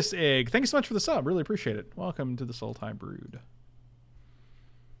 Dingus Egg, thank you so much for the sub. Really appreciate it. Welcome to the Sultai Brood.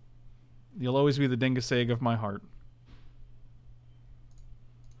 You'll always be the Dingus Egg of my heart.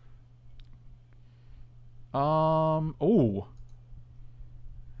 Oh.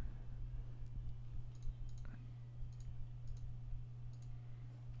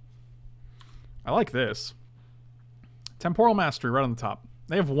 I like this. Temporal Mastery right on the top.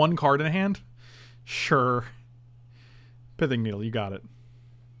 They have one card in hand? Sure. Pithing Needle, you got it.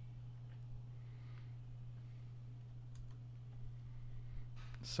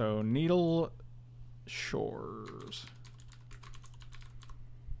 So, Needle Shores.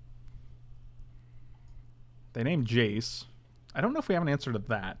 They named Jace. I don't know if we have an answer to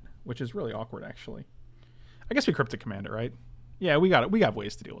that, which is really awkward, actually. I guess we Cryptic Command it, right? Yeah, we got it. We got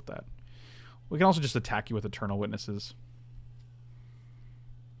ways to deal with that. We can also just attack you with Eternal Witnesses.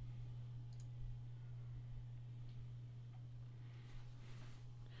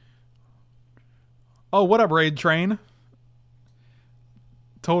 Oh, what up, Raid Train?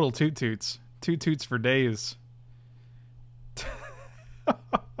 Total toot toots. Toot toots for days.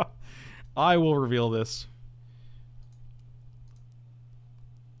 I will reveal this.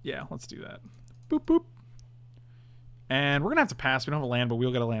 Yeah, let's do that. Boop, boop. And we're going to have to pass. We don't have a land, but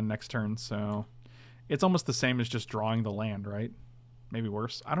we'll get a land next turn, so... It's almost the same as just drawing the land, right? Maybe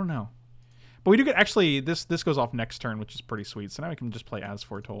worse. I don't know. But we do get... Actually, this goes off next turn, which is pretty sweet. So now we can just play As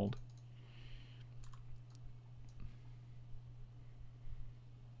Foretold.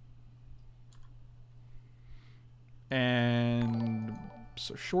 And...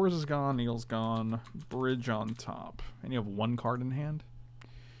 So Shores is gone, Needle's gone, Bridge on top. And you have one card in hand?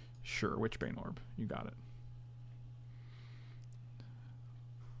 Sure, Witchbane Orb. You got it.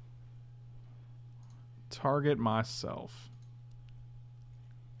 Target myself.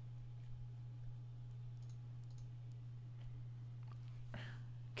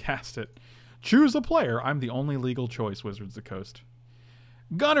 Cast it. Choose a player. I'm the only legal choice, Wizards of the Coast.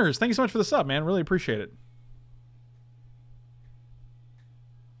 Gunners, thank you so much for the sub, man. Really appreciate it.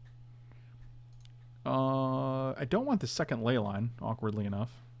 I don't want the second Leyline, awkwardly enough.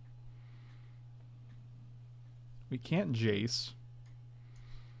 We can't Jace.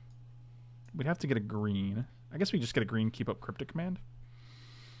 We'd have to get a green. I guess we just get a green, keep up Cryptic Command.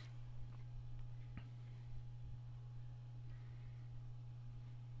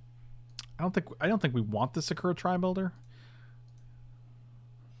 I don't think we want the Sakura-Tribe Elder.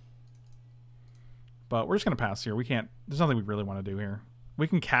 But we're just gonna pass here. We can't. There's nothing we really want to do here. We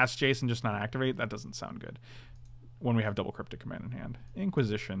can cast Jace and just not activate. That doesn't sound good when we have double Cryptic Command in hand.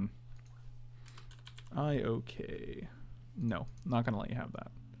 Inquisition. Okay. No, not gonna let you have that.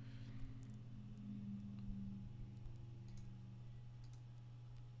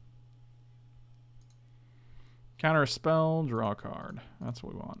 Counter a spell, draw a card. That's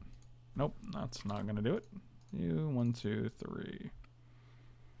what we want. Nope, that's not gonna do it. You 1, 2, 3.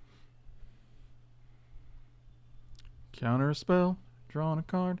 Counter a spell, drawing a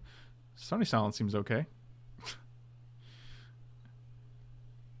card. Stony Silence seems okay.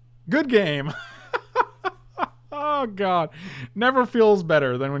 Good game. Oh god, never feels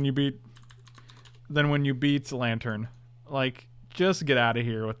better than when you beat Lantern. Like, just get out of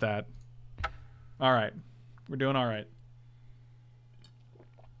here with that. All right, we're doing all right.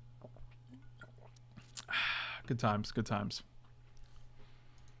 Good times, good times.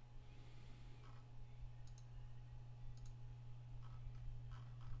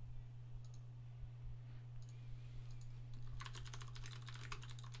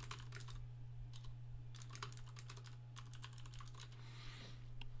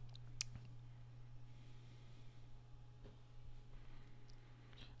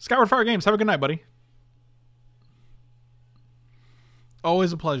 Skyward Fire Games, have a good night, buddy.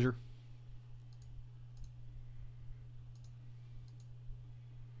 Always a pleasure.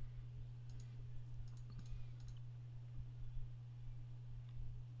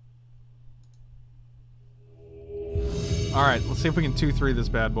 All right, let's see if we can 2-3 this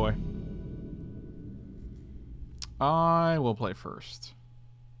bad boy. I will play first.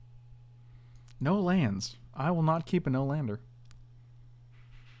 No lands. I will not keep a no-lander.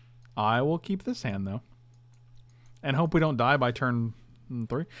 I will keep this hand, though. And hope we don't die by turn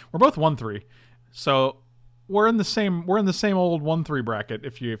 3. We're both 1-3. So we're in the same old 1-3 bracket,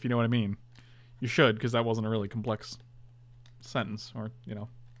 if you know what I mean. You should, because that wasn't a really complex sentence or, you know,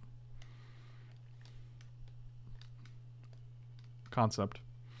 concept.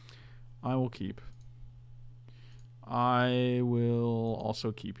 I will keep. I will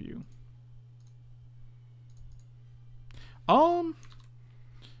also keep you.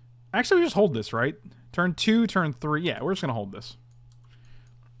 Actually, we just hold this, right? Turn 2, turn 3. Yeah, we're just gonna hold this.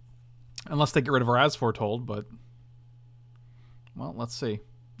 Unless they get rid of our As Foretold, but... Well, let's see.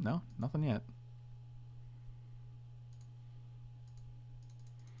 No, nothing yet.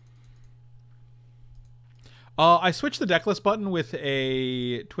 I switched the Decklist button with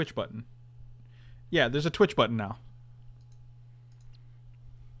a Twitch button. Yeah, there's a Twitch button now.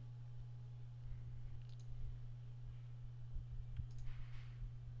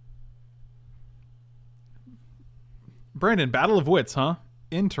 Brandon, Battle of Wits, huh?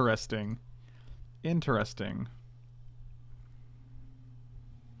 Interesting. Interesting.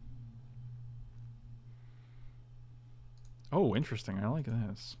 Oh, interesting. I like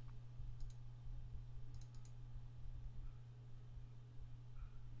this.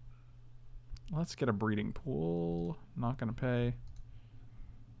 Let's get a breeding pool. Not going to pay.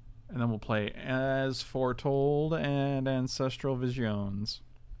 And then we'll play As Foretold and Ancestral Visions.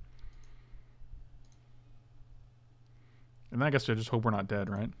 And I guess I just hope we're not dead,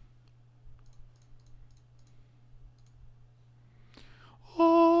 right?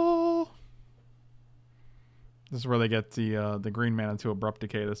 Oh! This is where they get the green mana to Abrupt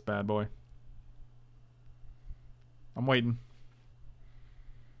Decay, this bad boy. I'm waiting.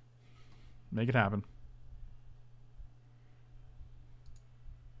 Make it happen.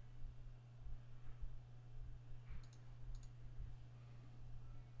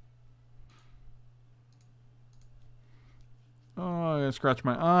 Oh, I'm gonna scratch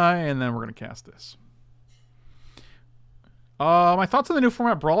my eye, and then we're gonna cast this. My thoughts on the new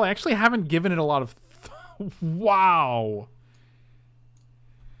format, Brawl. I actually haven't given it a lot of... Wow.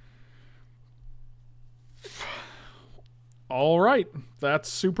 All right. That's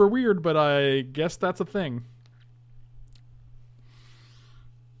super weird, but I guess that's a thing.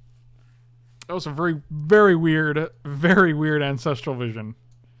 That was a very, very weird Ancestral Vision.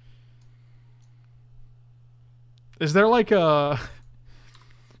 Is there like a...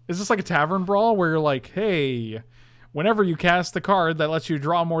 Is this like a tavern brawl where you're like, hey, whenever you cast the card that lets you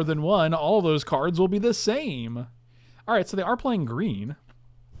draw more than one, all those cards will be the same. All right, so they are playing green.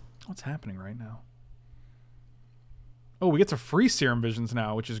 What's happening right now? Oh, we get to free Serum Visions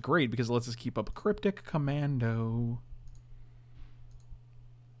now, which is great because it lets us keep up Cryptic Commando.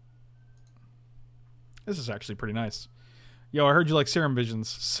 This is actually pretty nice. Yo, I heard you like Serum Visions,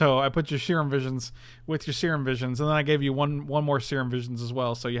 so I put your Serum Visions with your Serum Visions, and then I gave you one more Serum Visions as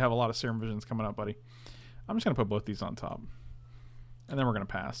well, so you have a lot of Serum Visions coming up, buddy. I'm just going to put both these on top. And then we're going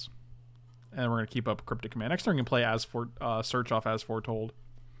to pass. And we're going to keep up Cryptic Command. Next turn, we can play Search off As Foretold.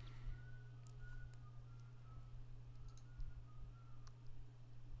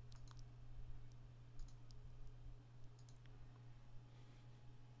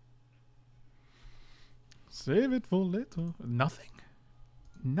 Save it for later. Nothing?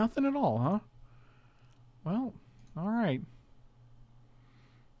 Nothing at all, huh? Well, alright.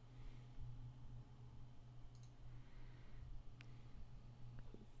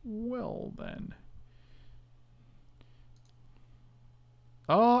 Well, then.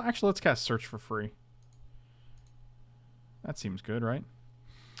 Oh, actually, let's cast Search for free. That seems good, right?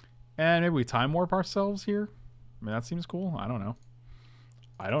 And maybe we Time Warp ourselves here? I mean, that seems cool. I don't know.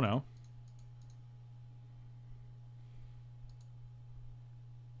 I don't know.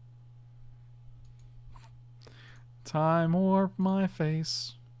 Time Warp my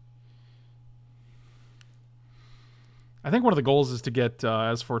face. I think one of the goals is to get,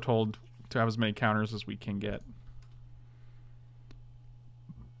 As Foretold, to have as many counters as we can get.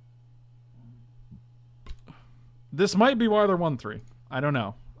 This might be why they're 1-3. I don't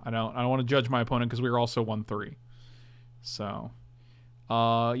know. I don't want to judge my opponent because we were also 1-3. So,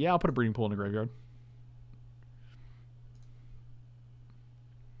 yeah, I'll put a breeding pool in the graveyard.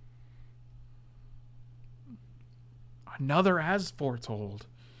 Another As Foretold.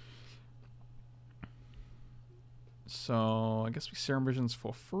 So, I guess we Serum Visions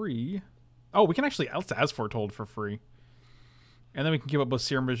for free. Oh, we can actually As Foretold for free. And then we can give up both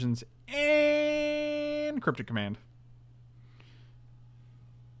Serum Visions and Cryptic Command.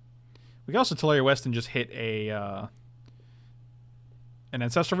 We can also Tolaria West and just hit a an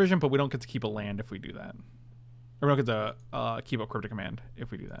Ancestral Vision, but we don't get to keep a land if we do that. Or we don't get to keep up Cryptic Command if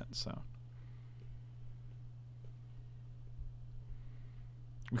we do that, so...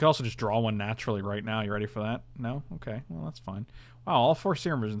 We could also just draw one naturally right now. You ready for that? No? Okay. Well, that's fine. Wow, all 4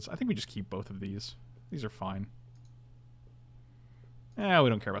 Serum Visions. I think we just keep both of these. These are fine. We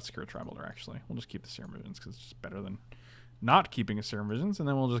don't care about Sakura-Tribe Elder, actually. We'll just keep the Serum Visions because it's just better than not keeping a Serum Visions, and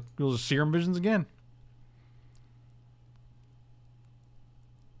then we'll just Serum Visions again.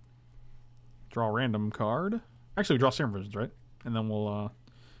 Draw a random card. Actually, we draw Serum Visions, right? And then we'll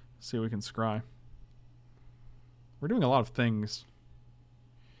see what we can scry. We're doing a lot of things.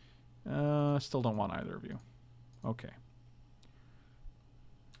 Still don't want either of you. Okay.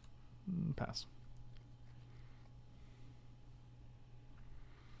 Pass.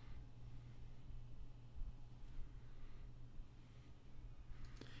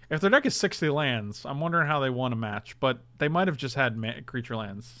 If their deck is 60 lands, I'm wondering how they won a match, but they might have just had creature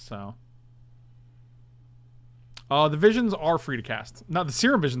lands, so. The Visions are free to cast. Now, the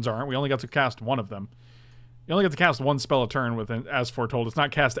Serum Visions aren't. We only got to cast one of them. You only get to cast one spell a turn with As Foretold. It's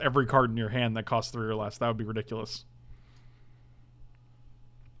not cast every card in your hand that costs 3 or less. That would be ridiculous.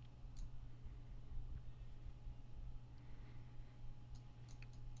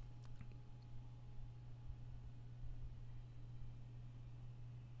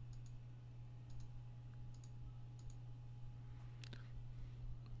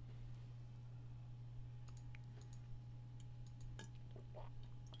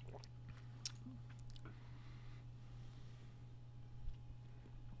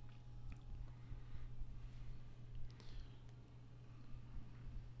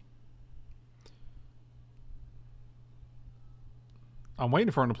 I'm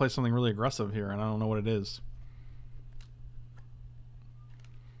waiting for him to play something really aggressive here, and I don't know what it is.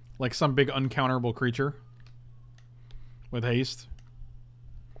 Like some big uncounterable creature with haste.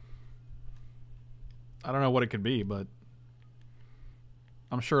 I don't know what it could be, but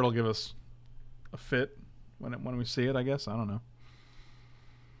I'm sure it'll give us a fit when we see it, I guess. I don't know.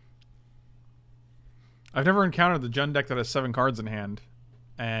 I've never encountered the Jund deck that has 7 cards in hand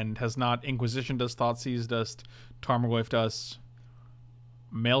and has not Inquisitioned us, Thoughtseized us, Tarmogoyfed us,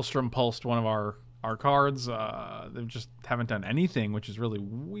 Maelstrom pulsed one of our cards. They just haven't done anything, which is really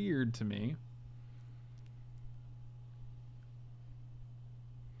weird to me.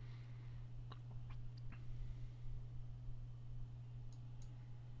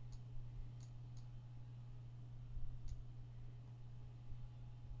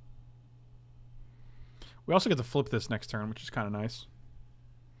 We also get to flip this next turn, which is kind of nice.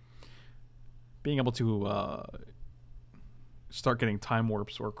 Being able to start getting time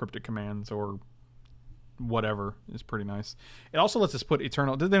warps or cryptic commands or whatever is pretty nice. It also lets us put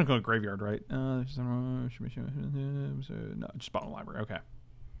eternal. They don't go to graveyard, right? No, just bottom library. Okay.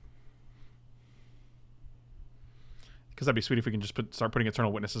 Because that'd be sweet if we can just start putting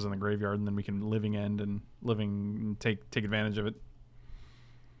eternal witnesses in the graveyard, and then we can living end and take advantage of it.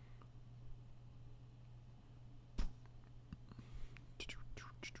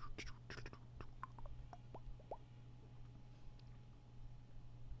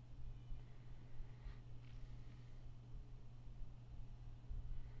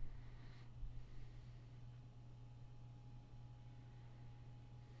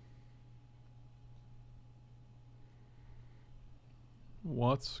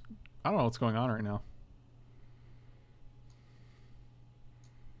 I don't know what's going on right now.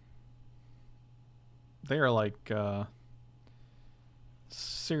 They are like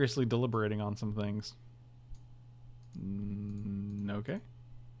seriously deliberating on some things. Okay.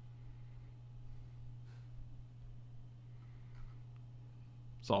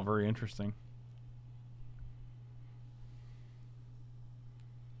 It's all very interesting.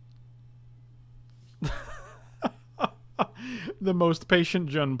 The most patient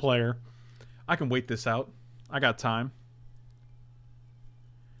Jund player. I can wait this out. I got time.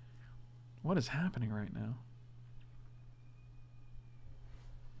 What is happening right now?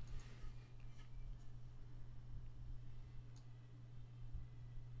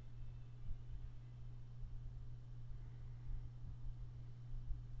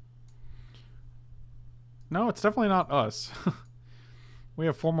 No, it's definitely not us. We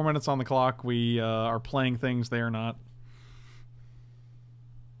have 4 more minutes on the clock. We are playing things they are not.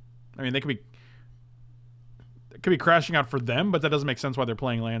 I mean, they could be crashing out for them, but that doesn't make sense why they're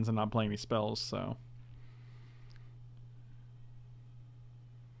playing lands and not playing any spells, so.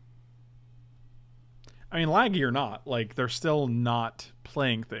 I mean, laggy or not, like, they're still not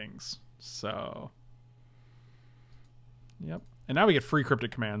playing things, so. Yep. And now we get free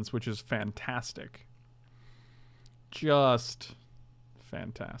cryptic commands, which is fantastic. Just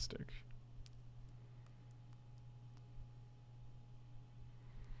fantastic.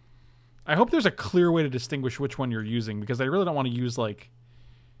 I hope there's a clear way to distinguish which one you're using, because I really don't want to use, like,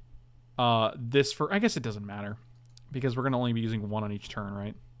 this for... I guess it doesn't matter, because we're going to only be using 1 on each turn,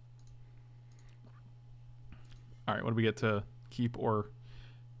 right? Alright, what do we get to Keep or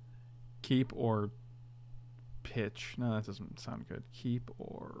pitch. No, that doesn't sound good. Keep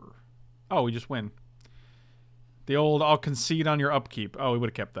or... Oh, we just win. The old, I'll concede on your upkeep. Oh, we would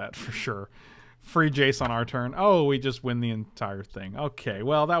have kept that for sure. Free Jace on our turn. Oh, we just win the entire thing. Okay,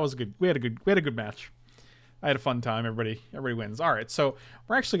 well, that was good. We had a good match. I had a fun time. Everybody wins. All right, so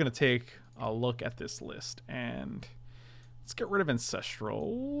we're actually going to take a look at this list, and let's get rid of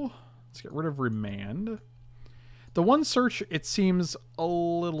Ancestral. Let's get rid of Remand. The one search, it seems a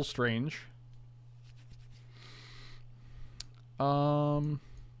little strange.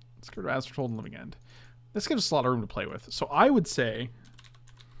 Let's get rid of As Foretold and Living End. This gives us a lot of room to play with. So I would say,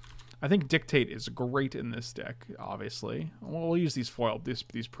 I think Dictate is great in this deck, obviously. We'll use these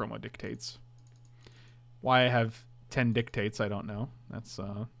these promo Dictates. Why I have 10 Dictates, I don't know. That's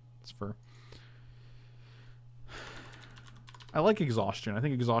for... I like Exhaustion. I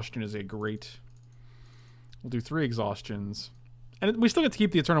think Exhaustion is a great... We'll do 3 Exhaustions. And we still get to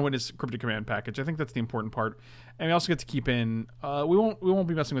keep the Eternal Witness Cryptic Command package. I think that's the important part. And we also get to keep in... we won't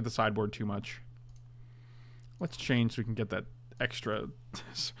be messing with the sideboard too much. Let's change so we can get that extra...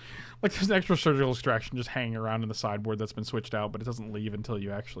 like there's an extra surgical extraction just hanging around in the sideboard that's been switched out, but it doesn't leave until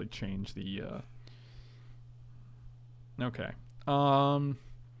you actually change the... Okay.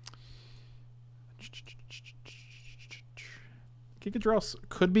 Gigadrouse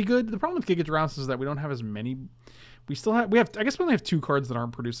could be good. The problem with Gigadrouse is that we don't have as many... I guess we only have 2 cards that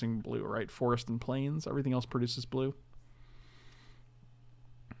aren't producing blue, right? Forest and Plains. Everything else produces blue.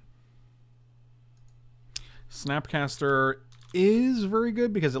 Snapcaster is very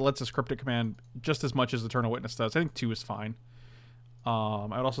good because it lets us Cryptic Command just as much as Eternal Witness does. I think 2 is fine. I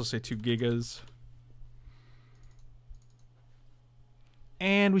would also say 2 Gigas.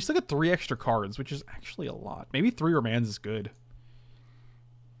 And we still get 3 extra cards, which is actually a lot. Maybe 3 Remands is good.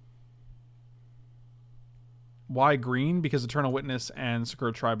 Why green? Because Eternal Witness and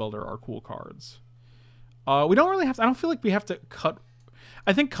Sakura-Tribe Elder are cool cards. We don't really have to... I don't feel like we have to cut...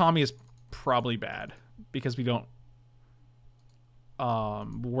 I think Kami is probably bad. Because we don't...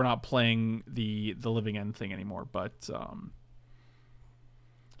 we're not playing the Living End thing anymore. But...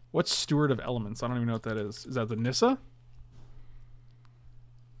 what's Steward of Elements? I don't even know what that is. Is that the Nissa?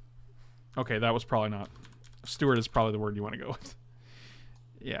 Okay, that was probably not... Steward is probably the word you want to go with.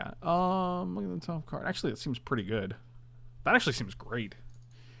 Yeah. Look at the top card. Actually, it seems pretty good. That actually seems great.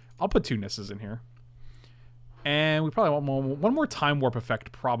 I'll put 2 Nissas in here. And we probably want one more Time Warp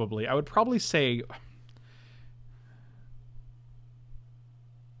effect, probably. I would probably say...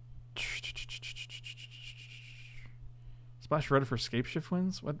 Splash Red for Scape Shift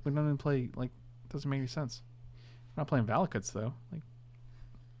wins? What? We don't even play... Like, doesn't make any sense. We're not playing Valakuts, though. Like,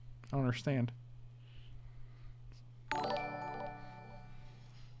 I don't understand.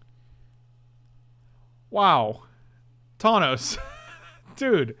 Wow. Thanos.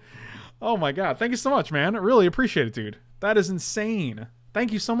 Dude. Oh my god. Thank you so much, man. I really appreciate it, dude. That is insane.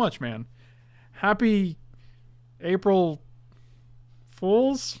 Thank you so much, man. Happy April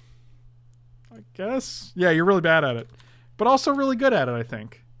Fools? I guess. Yeah, you're really bad at it. But also really good at it, I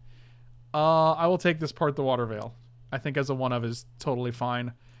think. I will take this part the Water Veil. I think as a 1-of is totally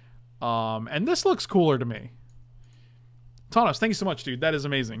fine. And this looks cooler to me. Thanos, thank you so much, dude. That is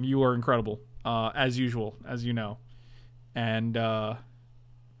amazing. You are incredible. As usual, as you know. And, I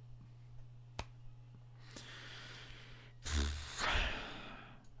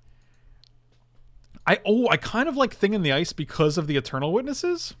kind of like Thing in the Ice because of the Eternal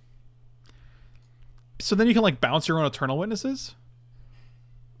Witnesses. So then you can, like, bounce your own Eternal Witnesses.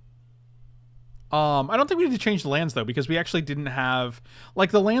 I don't think we need to change the lands, though, because we actually didn't have... Like,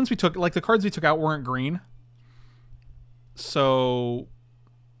 the lands we took... Like, the cards we took out weren't green. So...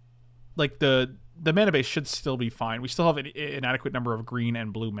 Like, the mana base should still be fine. We still have an adequate number of green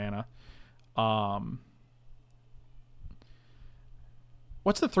and blue mana.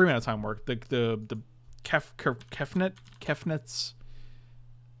 What's the 3 mana time work? The Kefnet's...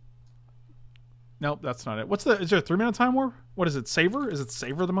 Nope, that's not it. Is there a 3 mana time warp? What is it? Savor? Is it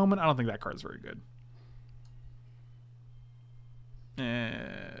Savor the Moment? I don't think that card's very good.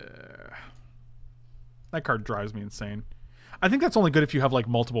 That card drives me insane. I think that's only good if you have, like,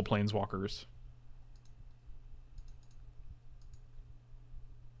 multiple Planeswalkers.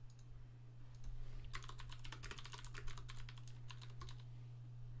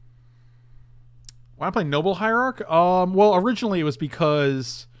 Why I play Noble Hierarch? Well, originally it was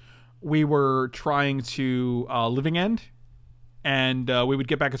because we were trying to Living End, and we would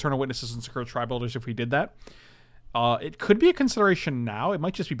get back Eternal Witnesses and Sakura-Tribe Elders if we did that. It could be a consideration now. It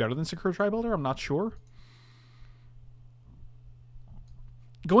might just be better than Sakura-Tribe Elder. I'm not sure.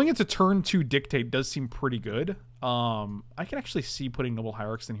 going into turn 2 Dictate does seem pretty good. I can actually see putting Noble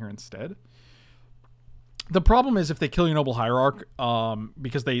Hierarchs in here instead. The problem is if they kill your Noble Hierarch,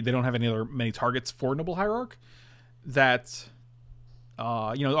 because they don't have many targets for Noble Hierarch, that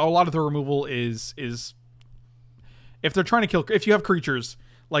you know, a lot of the removal is if they're trying to kill, if you have creatures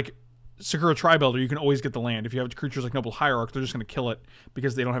like Sakura-Tribe Elder, you can always get the land. If you have creatures like Noble Hierarch, they're just going to kill it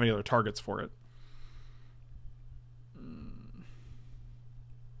because they don't have any other targets for it.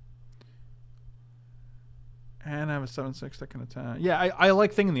 And I have a 7/6 that can attack. Yeah, I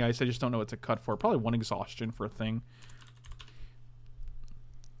like Thing in the Ice. I just don't know what to cut for. Probably 1 exhaustion for a Thing.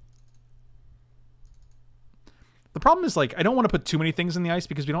 The problem is, like, I don't want to put too many things in the ice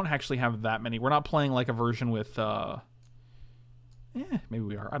because we don't actually have that many. We're not playing, like, a version with, maybe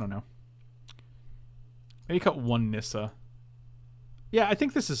we are. I don't know. Maybe cut 1 Nissa. Yeah, I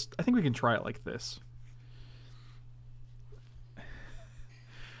think we can try it like this.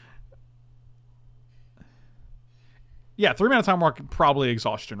 Yeah, 3 mana time mark, probably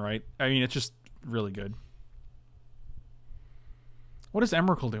exhaustion, right? I mean, it's just really good. What is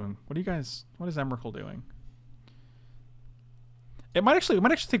Emrakul doing? What is Emrakul doing? It might actually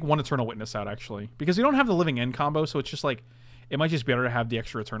take 1 Eternal Witness out, actually. Because we don't have the Living End combo, so it's just like, it might just be better to have the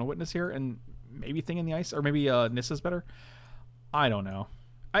extra Eternal Witness here, and maybe Thing in the Ice, or maybe Nissa's better. I don't know.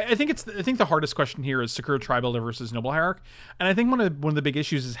 I think the hardest question here is Sakura-Tribe Elder versus Noble Hierarch, and I think one of the big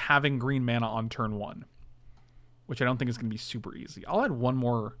issues is having green mana on turn 1. Which I don't think is going to be super easy. I'll add 1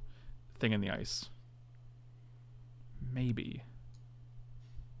 more Thing in the Ice. Maybe.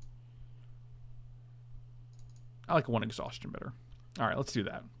 I like 1 exhaustion better. Alright, let's do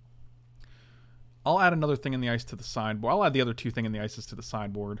that. I'll add another Thing in the Ice to the sideboard. I'll add the other 2 Thing in the Ices to the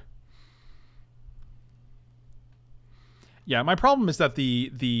sideboard. Yeah, my problem is that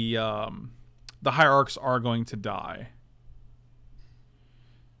the Hierarchs are going to die.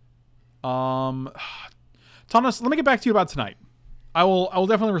 Thomas, let me get back to you about tonight. I will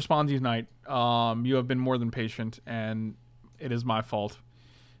definitely respond to you tonight. You have been more than patient, and it is my fault.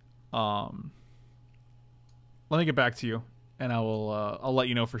 Let me get back to you, and I'll let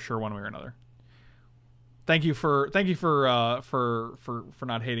you know for sure one way or another. Thank you for not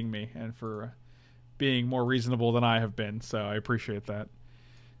hating me and for being more reasonable than I have been. So I appreciate that.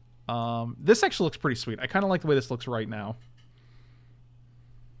 This actually looks pretty sweet. I kind of like the way this looks right now.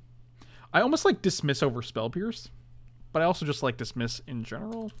 I almost like Dismiss over Spell Pierce, but I also just like Dismiss in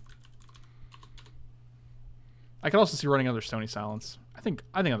general. I could also see running other Stony Silence. I think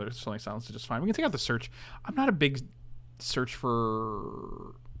other Stony Silence is just fine. We can take out the Search. I'm not a big search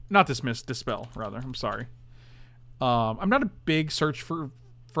for... Not Dismiss, Dispel, rather. I'm sorry. I'm not a big search for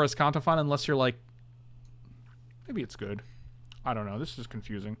Azcanta fan unless you're like... Maybe it's good. I don't know. This is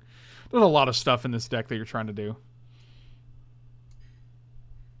confusing. There's a lot of stuff in this deck that you're trying to do.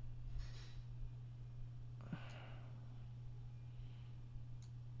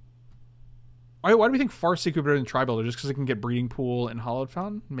 Why do we think Farseek would be better than Tribe Elder just because it can get Breeding Pool and Hallowed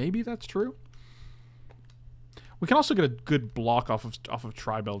Fountain? Maybe that's true. We can also get a good block off of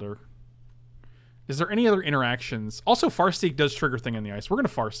Tribe Elder. Is there any other interactions? Also, Farseek does trigger Thing in the Ice. We're going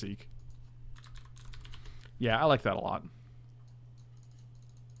to Farseek. Yeah, I like that a lot.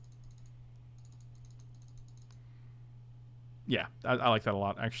 Yeah, I like that a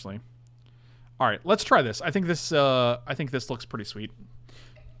lot, actually. All right, let's try this. I think this looks pretty sweet.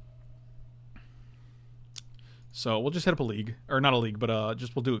 So we'll just hit up a league, or not a league, but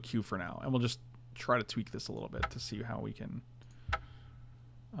we'll do a queue for now, and we'll just try to tweak this a little bit to see how we can.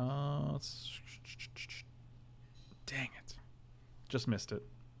 Dang it, just missed it.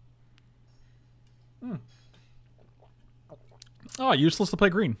 Oh, useless to play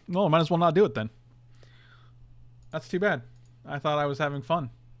green. Well, might as well not do it then. That's too bad. I thought I was having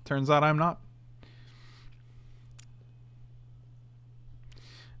fun. Turns out I'm not.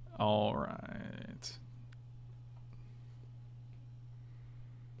 All right.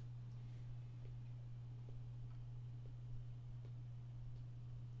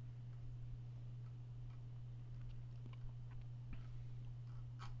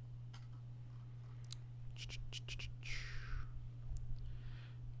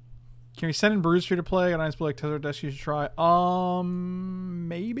 Can we send in Bruce for you to play? And I just be like Tether Desk you should try.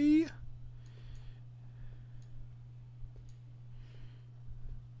 Maybe.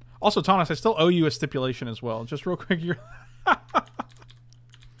 Also, Thomas, I still owe you a stipulation as well. Just real quick, you're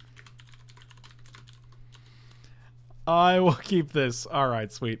I will keep this. All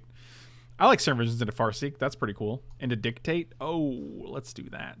right, sweet. I like Serum Visions into Farseek. That's pretty cool. Into Dictate. Oh, let's do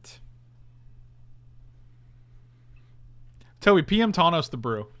that. Toby, PM Tanos the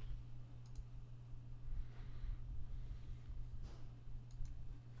brew.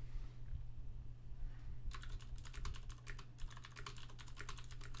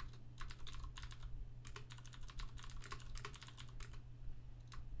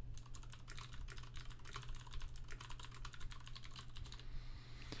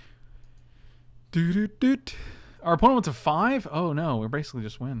 Doo-doo-doo. Our opponent went to 5? Oh no, we basically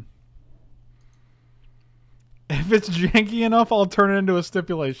just win. If it's janky enough, I'll turn it into a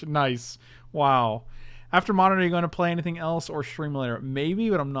stipulation. Nice. Wow. After Modern, are you going to play anything else or stream later? Maybe,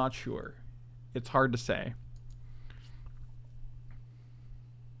 but I'm not sure. It's hard to say.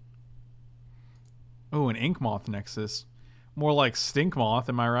 Oh, an Ink Moth Nexus. More like Stink Moth,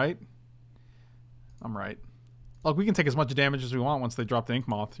 am I right? I'm right. Look, we can take as much damage as we want once they drop the Ink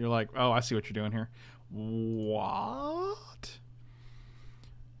Moth. You're like, oh, I see what you're doing here. What?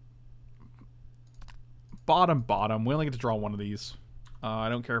 Bottom. We only get to draw one of these. I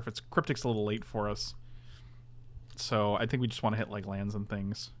don't care if it's... Cryptic's a little late for us. So I think we just want to hit like lands and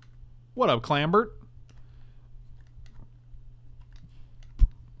things. What up, Clambert?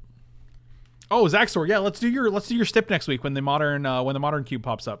 Oh, Zaxor. Yeah, let's do your stip next week when the modern cube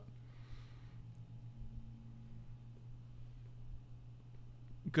pops up.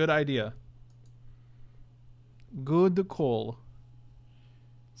 Good idea. Good call.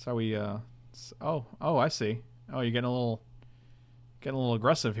 So we oh, I see. Oh, you're getting a little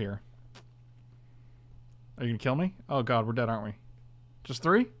aggressive here. Are you gonna kill me? Oh god, we're dead, aren't we? Just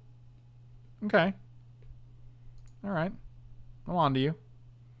 3? Okay. Alright. I'm on to you.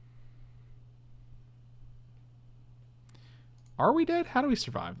 Are we dead? How do we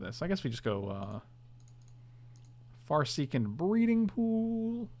survive this? I guess we just go Far-Seeking Breeding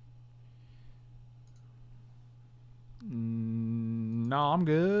Pool. No, I'm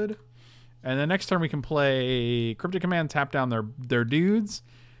good. And then next turn we can play Cryptic Command, tap down their dudes.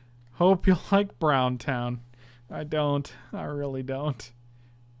 Hope you like Brown Town. I don't. I really don't.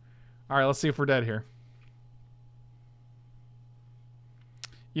 Alright, let's see if we're dead here.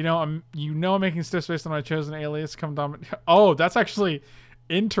 I'm making stiffs based on my chosen alias. Come dominate. Oh, that's actually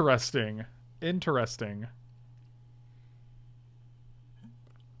interesting. Interesting.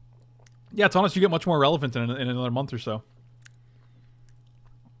 Yeah, it's honest. You get much more relevant in another month or so.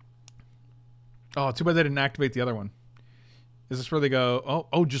 Oh, too bad they didn't activate the other one. Is this where they go?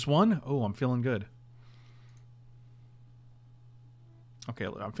 Oh, just one? Oh, I'm feeling good. Okay,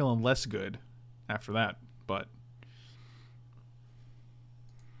 I'm feeling less good after that, but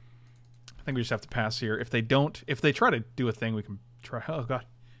I think we just have to pass here. If they try to do a thing, we can try. Oh god.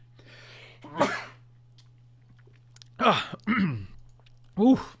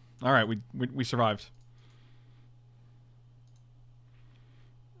 Ooh. All right, we survived.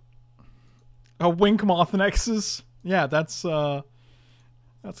 A Wink Moth Nexus. Yeah, that's a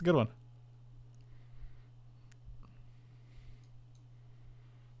good one.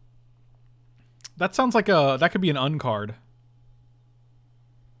 That sounds like that could be an uncard.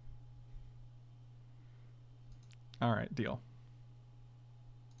 All right, deal.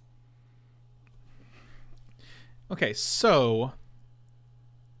 Okay, so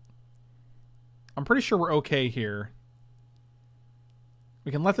I'm pretty sure we're okay here.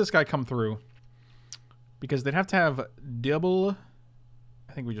 We can let this guy come through because they'd have to have double.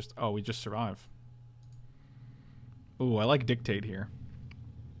 I think we just survive. Ooh, I like Dictate here.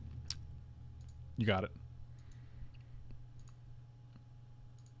 You got it.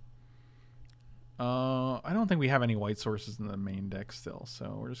 I don't think we have any white sources in the main deck still,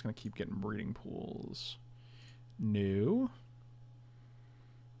 so we're just going to keep getting breeding pools. New.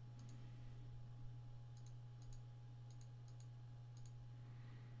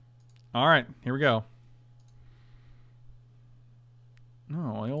 All right, here we go. No,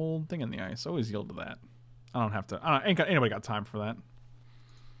 my old thing in the ice. Always yield to that. I don't have to. Ain't anybody got time for that.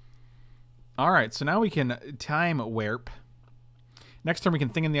 All right, so now we can time warp. Next turn we can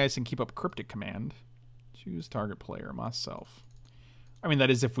Thing in the Ice and keep up Cryptic Command. Choose target player, myself. I mean,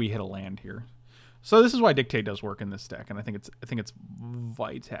 that is if we hit a land here. So this is why Dictate does work in this deck, and I think it's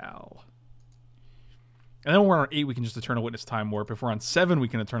vital. And then when we're on 8, we can just Eternal Witness Time Warp. If we're on 7, we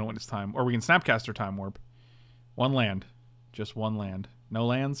can Eternal Witness Time, or we can Snapcaster Time Warp. One land, just one land. No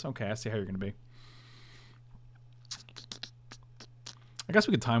lands. Okay, I see how you're gonna be. I guess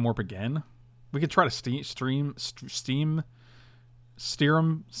we could Time Warp again. We could try to Serum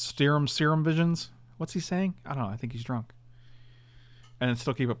Visions. What's he saying? I don't know. I think he's drunk. And then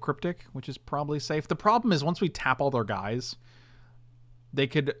still keep up Cryptic, which is probably safe. The problem is once we tap all their guys, they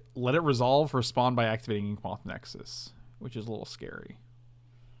could let it resolve or spawn by activating Ink Moth Nexus, which is a little scary.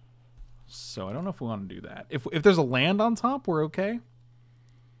 So I don't know if we want to do that. If there's a land on top, we're okay.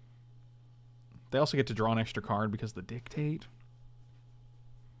 They also get to draw an extra card because of the Dictate.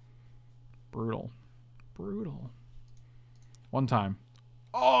 Brutal. Brutal. One time.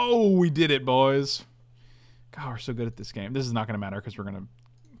 Oh, we did it, boys. God, we're so good at this game. This is not going to matter because we're going to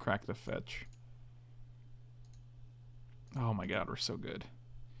crack the fetch. Oh my god, we're so good.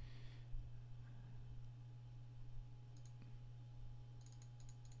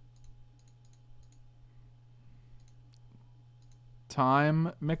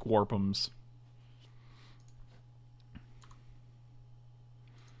 Time McWarpums.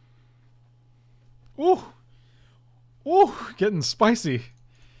 Ooh. Ooh, getting spicy.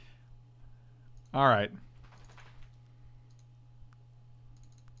 All right.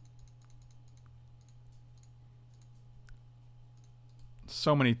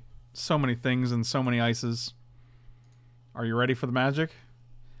 So many things and so many ices. Are you ready for the magic?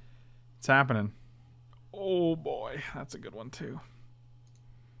 It's happening. Oh boy, that's a good one too.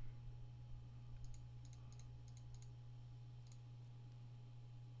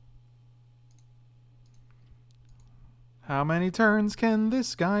 How many turns can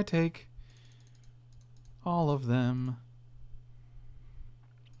this guy take? All of them.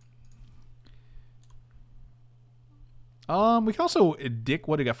 We can also what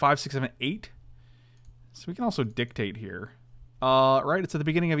do you got? 5, 6, 7, 8. So we can also dictate here. Right, it's at the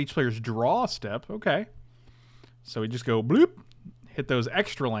beginning of each player's draw step. Okay. So we just go bloop, hit those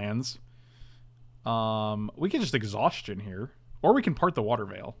extra lands. We can just exhaustion here. Or we can part the Water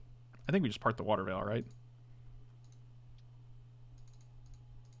Veil. I think we just part the Water Veil, right?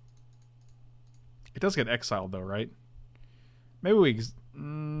 It does get exiled though, right? Maybe we...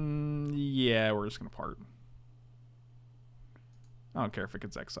 yeah, we're just going to part. I don't care if it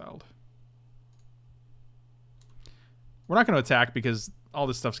gets exiled. We're not going to attack because all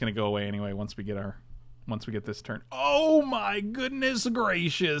this stuff's going to go away anyway once we get this turn. Oh my goodness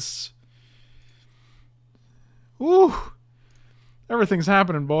gracious. Woo! Everything's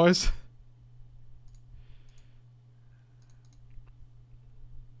happening, boys.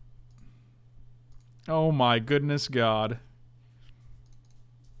 Oh my goodness God.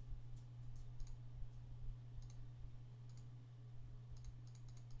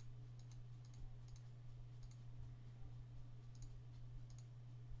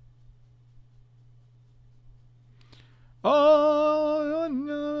 Oh, I'm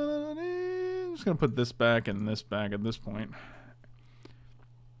just gonna put this back and this back at this point.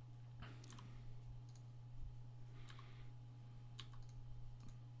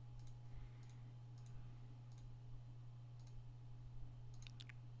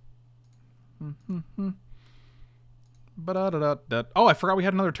 Oh, I forgot we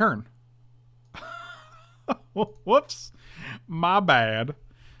had another turn. Whoops. My bad.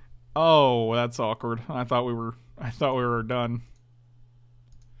 Oh, that's awkward. I thought we were done.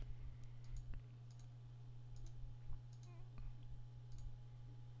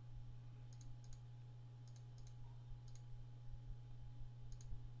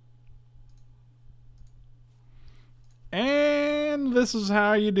 And this is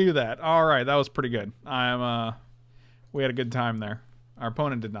how you do that. All right, that was pretty good. We had a good time there. Our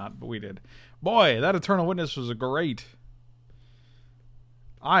opponent did not, but we did. Boy, that Eternal Witness was great.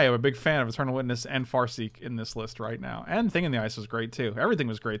 I am a big fan of Eternal Witness and Farseek in this list right now. And Thing in the Ice was great too. Everything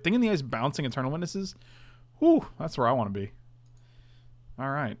was great. Thing in the Ice bouncing Eternal Witnesses. Whew, that's where I want to be. All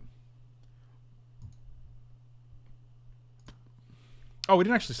right. Oh, we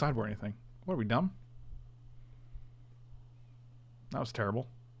didn't actually sideboard anything. What, are we dumb? That was terrible.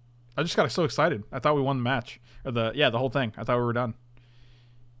 I just got so excited. I thought we won the match. Or the whole thing. I thought we were done.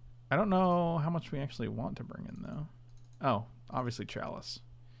 I don't know how much we actually want to bring in though. Oh, obviously Chalice.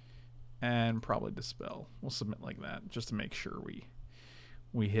 And probably Dispel. We'll submit like that just to make sure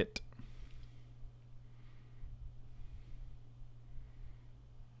we hit.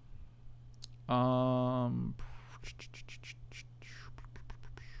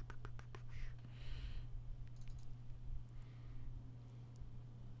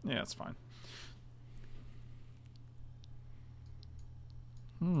 Yeah, it's fine.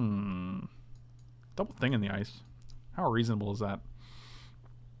 Double Thing in the Ice. How reasonable is that?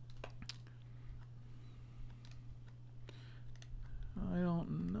 I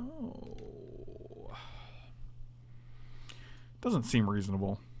don't know. Doesn't seem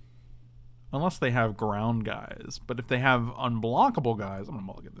reasonable. Unless they have ground guys. But if they have unblockable guys, I'm going to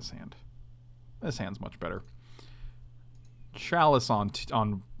mulligan this hand. This hand's much better. Chalice on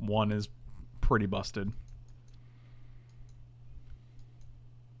 1 is pretty busted.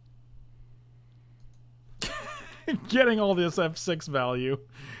 Getting all this F6 value.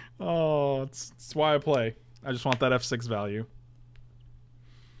 Oh, it's why I play. I just want that F6 value.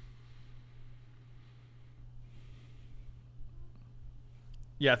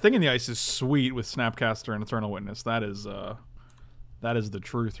 Yeah, Thing in the Ice is sweet with Snapcaster and Eternal Witness. That is the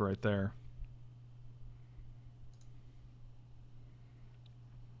truth right there.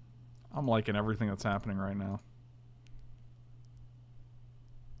 I'm liking everything that's happening right now.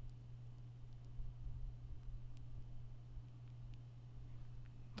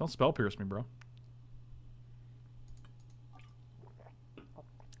 Don't spell pierce me, bro.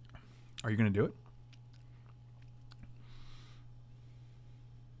 Are you going to do it?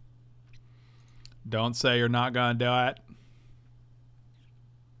 Don't say you're not going to do it.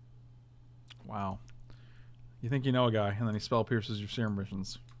 Wow. You think you know a guy, and then he spell pierces your Serum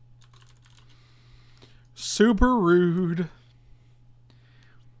Visions. Super rude.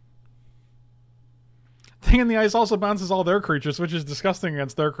 Thing in the Ice also bounces all their creatures, which is disgusting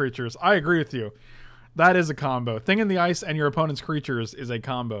against their creatures. I agree with you. That is a combo. Thing in the Ice and your opponent's creatures is a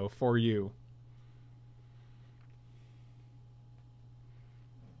combo for you.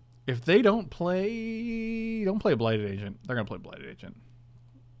 If they don't play Blighted Agent. They're going to play Blighted Agent.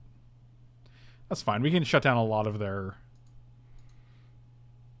 That's fine. We can shut down a lot of their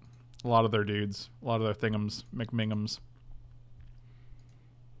dudes. A lot of their thingums, McMingums.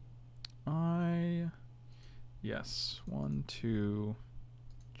 Yes. 1, 2.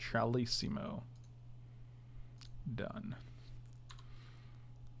 Chalicimo. Done.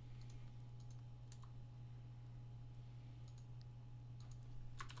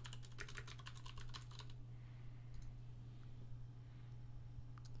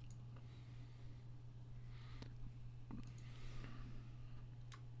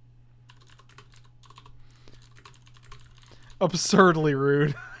 Absurdly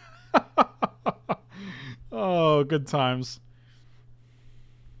rude. Oh, good times.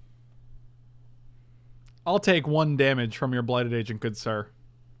 I'll take 1 damage from your Blighted Agent, good sir.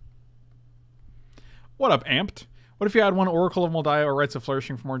 What up, Amped? What if you had 1 Oracle of Moldiah or Rites of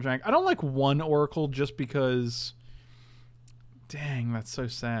Flourishing for more jank? I don't like 1 Oracle just because... Dang, that's so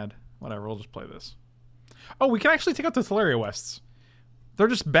sad. Whatever, we'll just play this. Oh, we can actually take out the Tolaria Wests. They're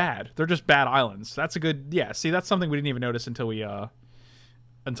just bad. They're just bad islands. That's a good... Yeah, see, that's something we didn't even notice until we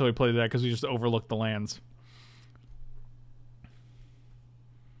played that, because we just overlooked the lands.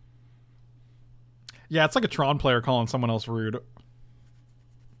 Yeah, it's like a Tron player calling someone else rude.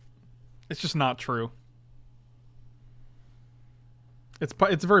 It's just not true. It's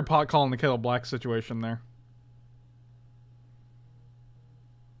a very pot calling the kettle black situation there.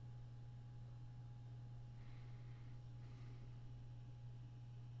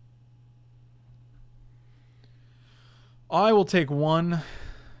 I will take 1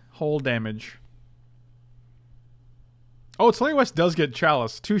 whole damage. Oh, Tolaria West does get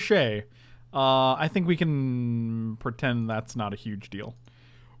Chalice. Touché. I think we can pretend that's not a huge deal.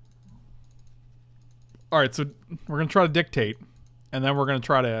 Alright, so we're going to try to dictate. And then we're going to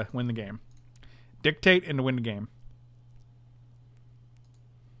try to win the game. Dictate and to win the game.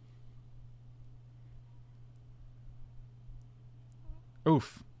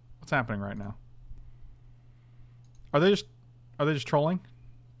 Oof. What's happening right now? Are they just trolling?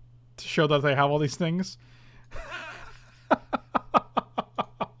 To show that they have all these things?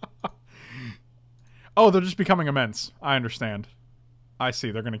 Oh, they're just becoming immense. I understand. I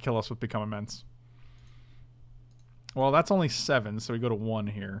see. They're going to kill us with become immense. Well, that's only 7, so we go to 1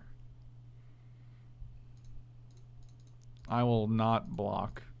 here. I will not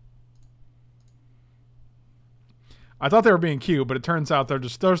block. I thought they were being cute, but it turns out they're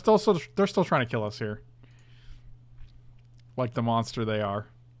still trying to kill us here. Like the monster they are.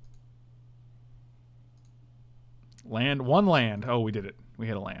 Land. 1 land. Oh, we did it. We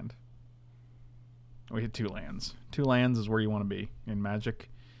hit a land. We hit 2 lands. 2 lands is where you want to be in Magic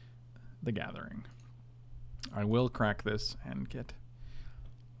the Gathering. I will crack this and get...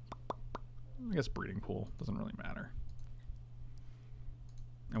 I guess Breeding Pool. Doesn't really matter.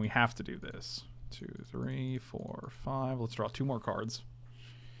 And we have to do this. 2, 3, 4, 5. Let's draw 2 more cards.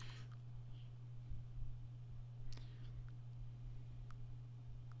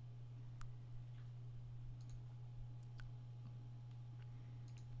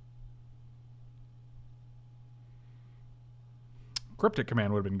 Cryptic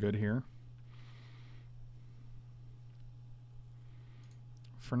Command would have been good here.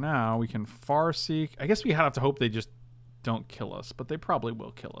 For now, we can Farseek. I guess we have to hope they just don't kill us, but they probably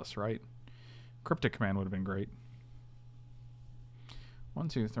will kill us, right? Cryptic Command would have been great. 1,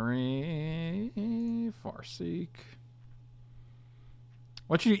 2, 3. Farseek.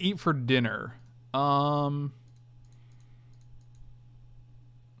 What should you eat for dinner? It's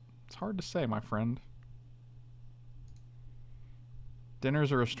hard to say, my friend.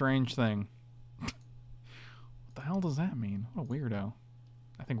 Dinners are a strange thing. What the hell does that mean? What a weirdo.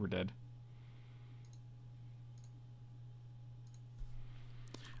 I think we're dead.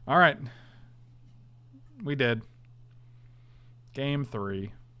 Alright. We did. Game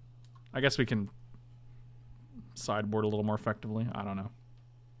 3. I guess we can sideboard a little more effectively. I don't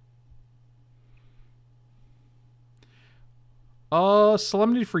know.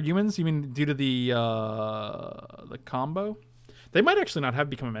 Solemnity for humans? You mean due to the combo? They might actually not have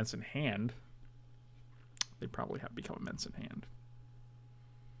Become Immense in hand. They probably have Become Immense in hand.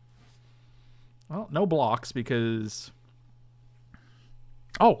 Well, no blocks because...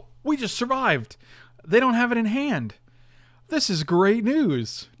 Oh, we just survived. They don't have it in hand. This is great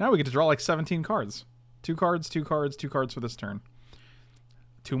news. Now we get to draw like 17 cards. 2 cards, 2 cards, 2 cards for this turn.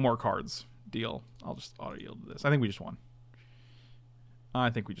 2 more cards. Deal. I'll just auto-yield to this. I think we just won. I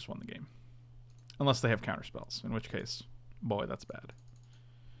think we just won the game. Unless they have counter spells, in which case, boy, that's bad.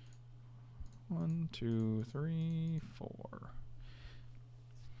 1, 2, 3, 4.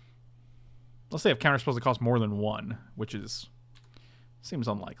 Unless they have counter spells that cost more than 1, which is seems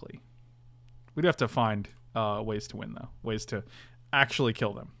unlikely. We do have to find ways to win, though. Ways to actually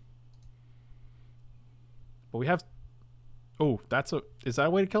kill them. But we have... Oh, that's a... Is that a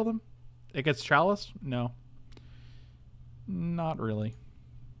way to kill them? It gets Chalice? No. Not really.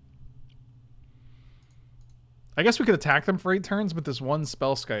 I guess we could attack them for 8 turns, but this one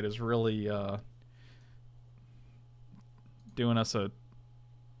Spellskite is really doing us a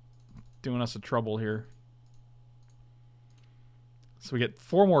trouble here. So we get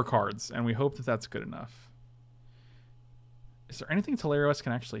 4 more cards, and we hope that that's good enough. Is there anything Tolaria West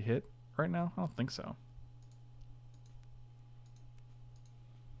can actually hit right now? I don't think so.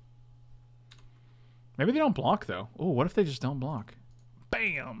 Maybe they don't block, though. Oh, what if they just don't block?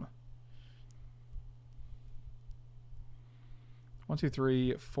 Bam! 1, 2,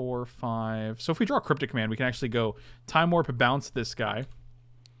 3, 4, 5. So if we draw Cryptic Command, we can actually go Time Warp and bounce this guy.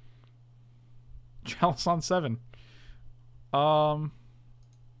 Chalice on 7.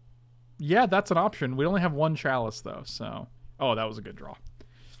 Yeah, that's an option. We only have 1 Chalice, though, so... Oh, that was a good draw.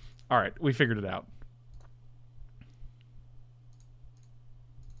 All right, we figured it out.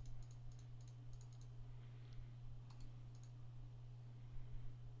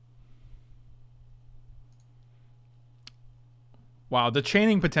 Wow, the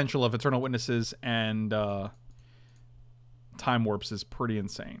chaining potential of Eternal Witnesses and Time Warps is pretty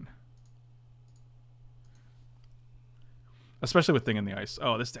insane. Especially with Thing in the Ice.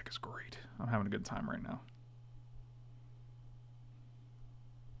 Oh, this deck is great. I'm having a good time right now.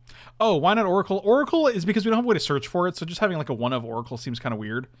 Oh, why not Oracle? Oracle is because we don't have a way to search for it, so just having like a 1 of Oracle seems kind of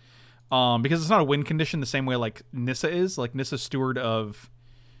weird. Because it's not a win condition the same way like Nissa is. Like Nissa Steward of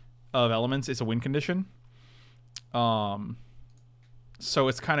Elements is a win condition. So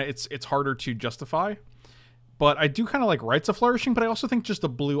it's kind of it's harder to justify. But I do kind of like Rites of Flourishing, but I also think just the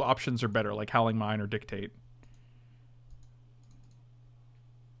blue options are better, like Howling Mine or Dictate.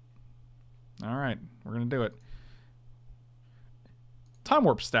 All right, we're going to do it. Time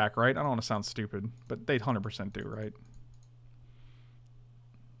Warp stack, right? I don't want to sound stupid, but they 100% do, right?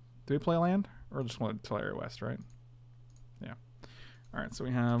 Do we play land? Or just want Tolaria West, right? Yeah. All right, so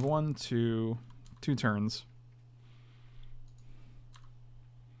we have 1, 2 turns.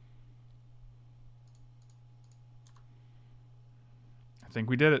 I think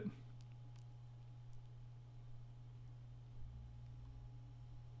we did it.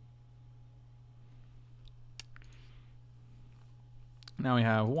 Now we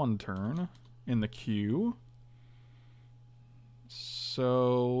have 1 turn in the queue.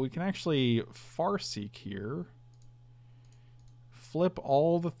 So we can actually Farseek here. Flip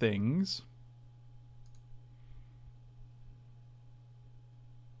all the things.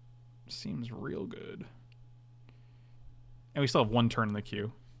 Seems real good. And we still have 1 turn in the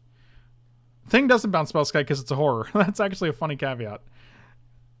queue. Thing doesn't bounce Spellskite because it's a horror. That's actually a funny caveat.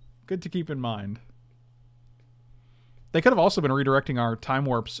 Good to keep in mind. They could have also been redirecting our Time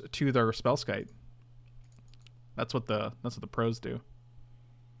Warps to their Spellskite. That's what the pros do.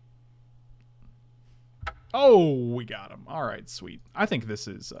 Oh, we got him. All right, sweet. I think this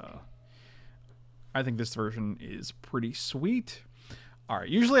is I think this version is pretty sweet. All right,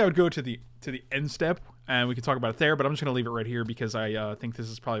 usually I would go to the end step and we can talk about it there, but I'm just going to leave it right here because I think this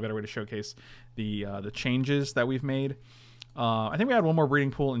is probably a better way to showcase the changes that we've made. I think we had 1 more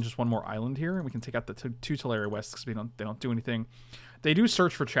breeding pool and just 1 more island here, and we can take out the 2 Tolaria West because they don't do anything. They do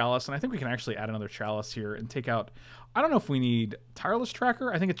search for Chalice, and I think we can actually add another Chalice here and take out... I don't know if we need Tireless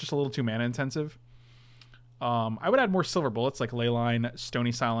Tracker. I think it's just a little too mana intensive. I would add more silver bullets like Leyline,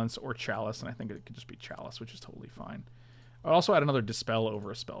 Stony Silence, or Chalice, and I think it could just be Chalice, which is totally fine. I'd also add another Dispel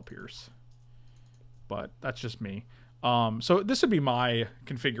over a Spell Pierce, but that's just me. So this would be my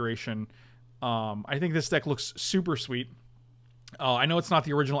configuration. I think this deck looks super sweet. I know it's not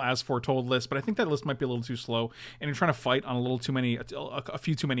the original As Foretold list, but I think that list might be a little too slow, and you're trying to fight on a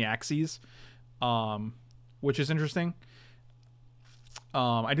few too many axes, which is interesting.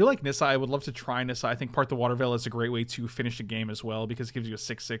 I do like Nissa. I would love to try Nissa. I think Part the Water Veil is a great way to finish a game as well because it gives you a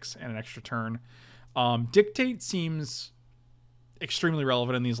 6/6 and an extra turn. Dictate seems extremely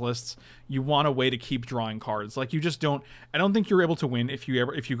relevant in these lists. You want a way to keep drawing cards. Like, you just don't. I don't think you're able to win if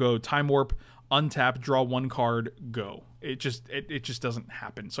you go Time Warp, untap, draw one card, go. It just doesn't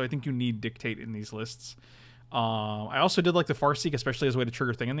happen. So I think you need Dictate in these lists. I also did like the Farseek, especially as a way to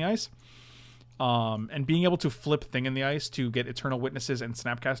trigger Thing in the Ice. And being able to flip Thing in the Ice to get Eternal Witnesses and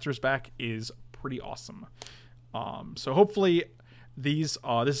Snapcasters back is pretty awesome. So hopefully this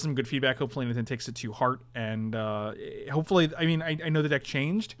is some good feedback. Hopefully Nathan takes it to heart, and hopefully, I mean, I know the deck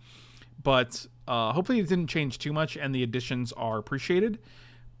changed, but hopefully it didn't change too much and the additions are appreciated.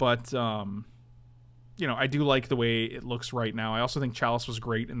 But you know, I do like the way it looks right now. I also think Chalice was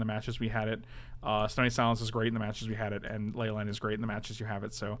great in the matches we had it. Stony Silence is great in the matches we had it, and Leyline is great in the matches you have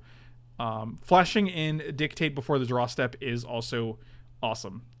it. So flashing in Dictate before the draw step is also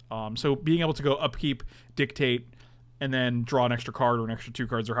awesome. So being able to go upkeep, Dictate, and then draw an extra card or an extra 2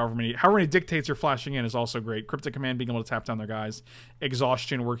 cards, or however many Dictates you're flashing in, is also great. Cryptic Command, being able to tap down their guys.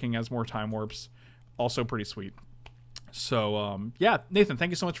 Exhaustion working as more Time Warps, also pretty sweet. So yeah, Nathan, thank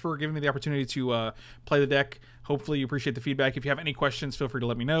you so much for giving me the opportunity to play the deck. Hopefully you appreciate the feedback. If you have any questions, feel free to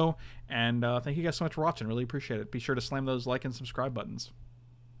let me know. And thank you guys so much for watching. Really appreciate it. Be sure to slam those like and subscribe buttons.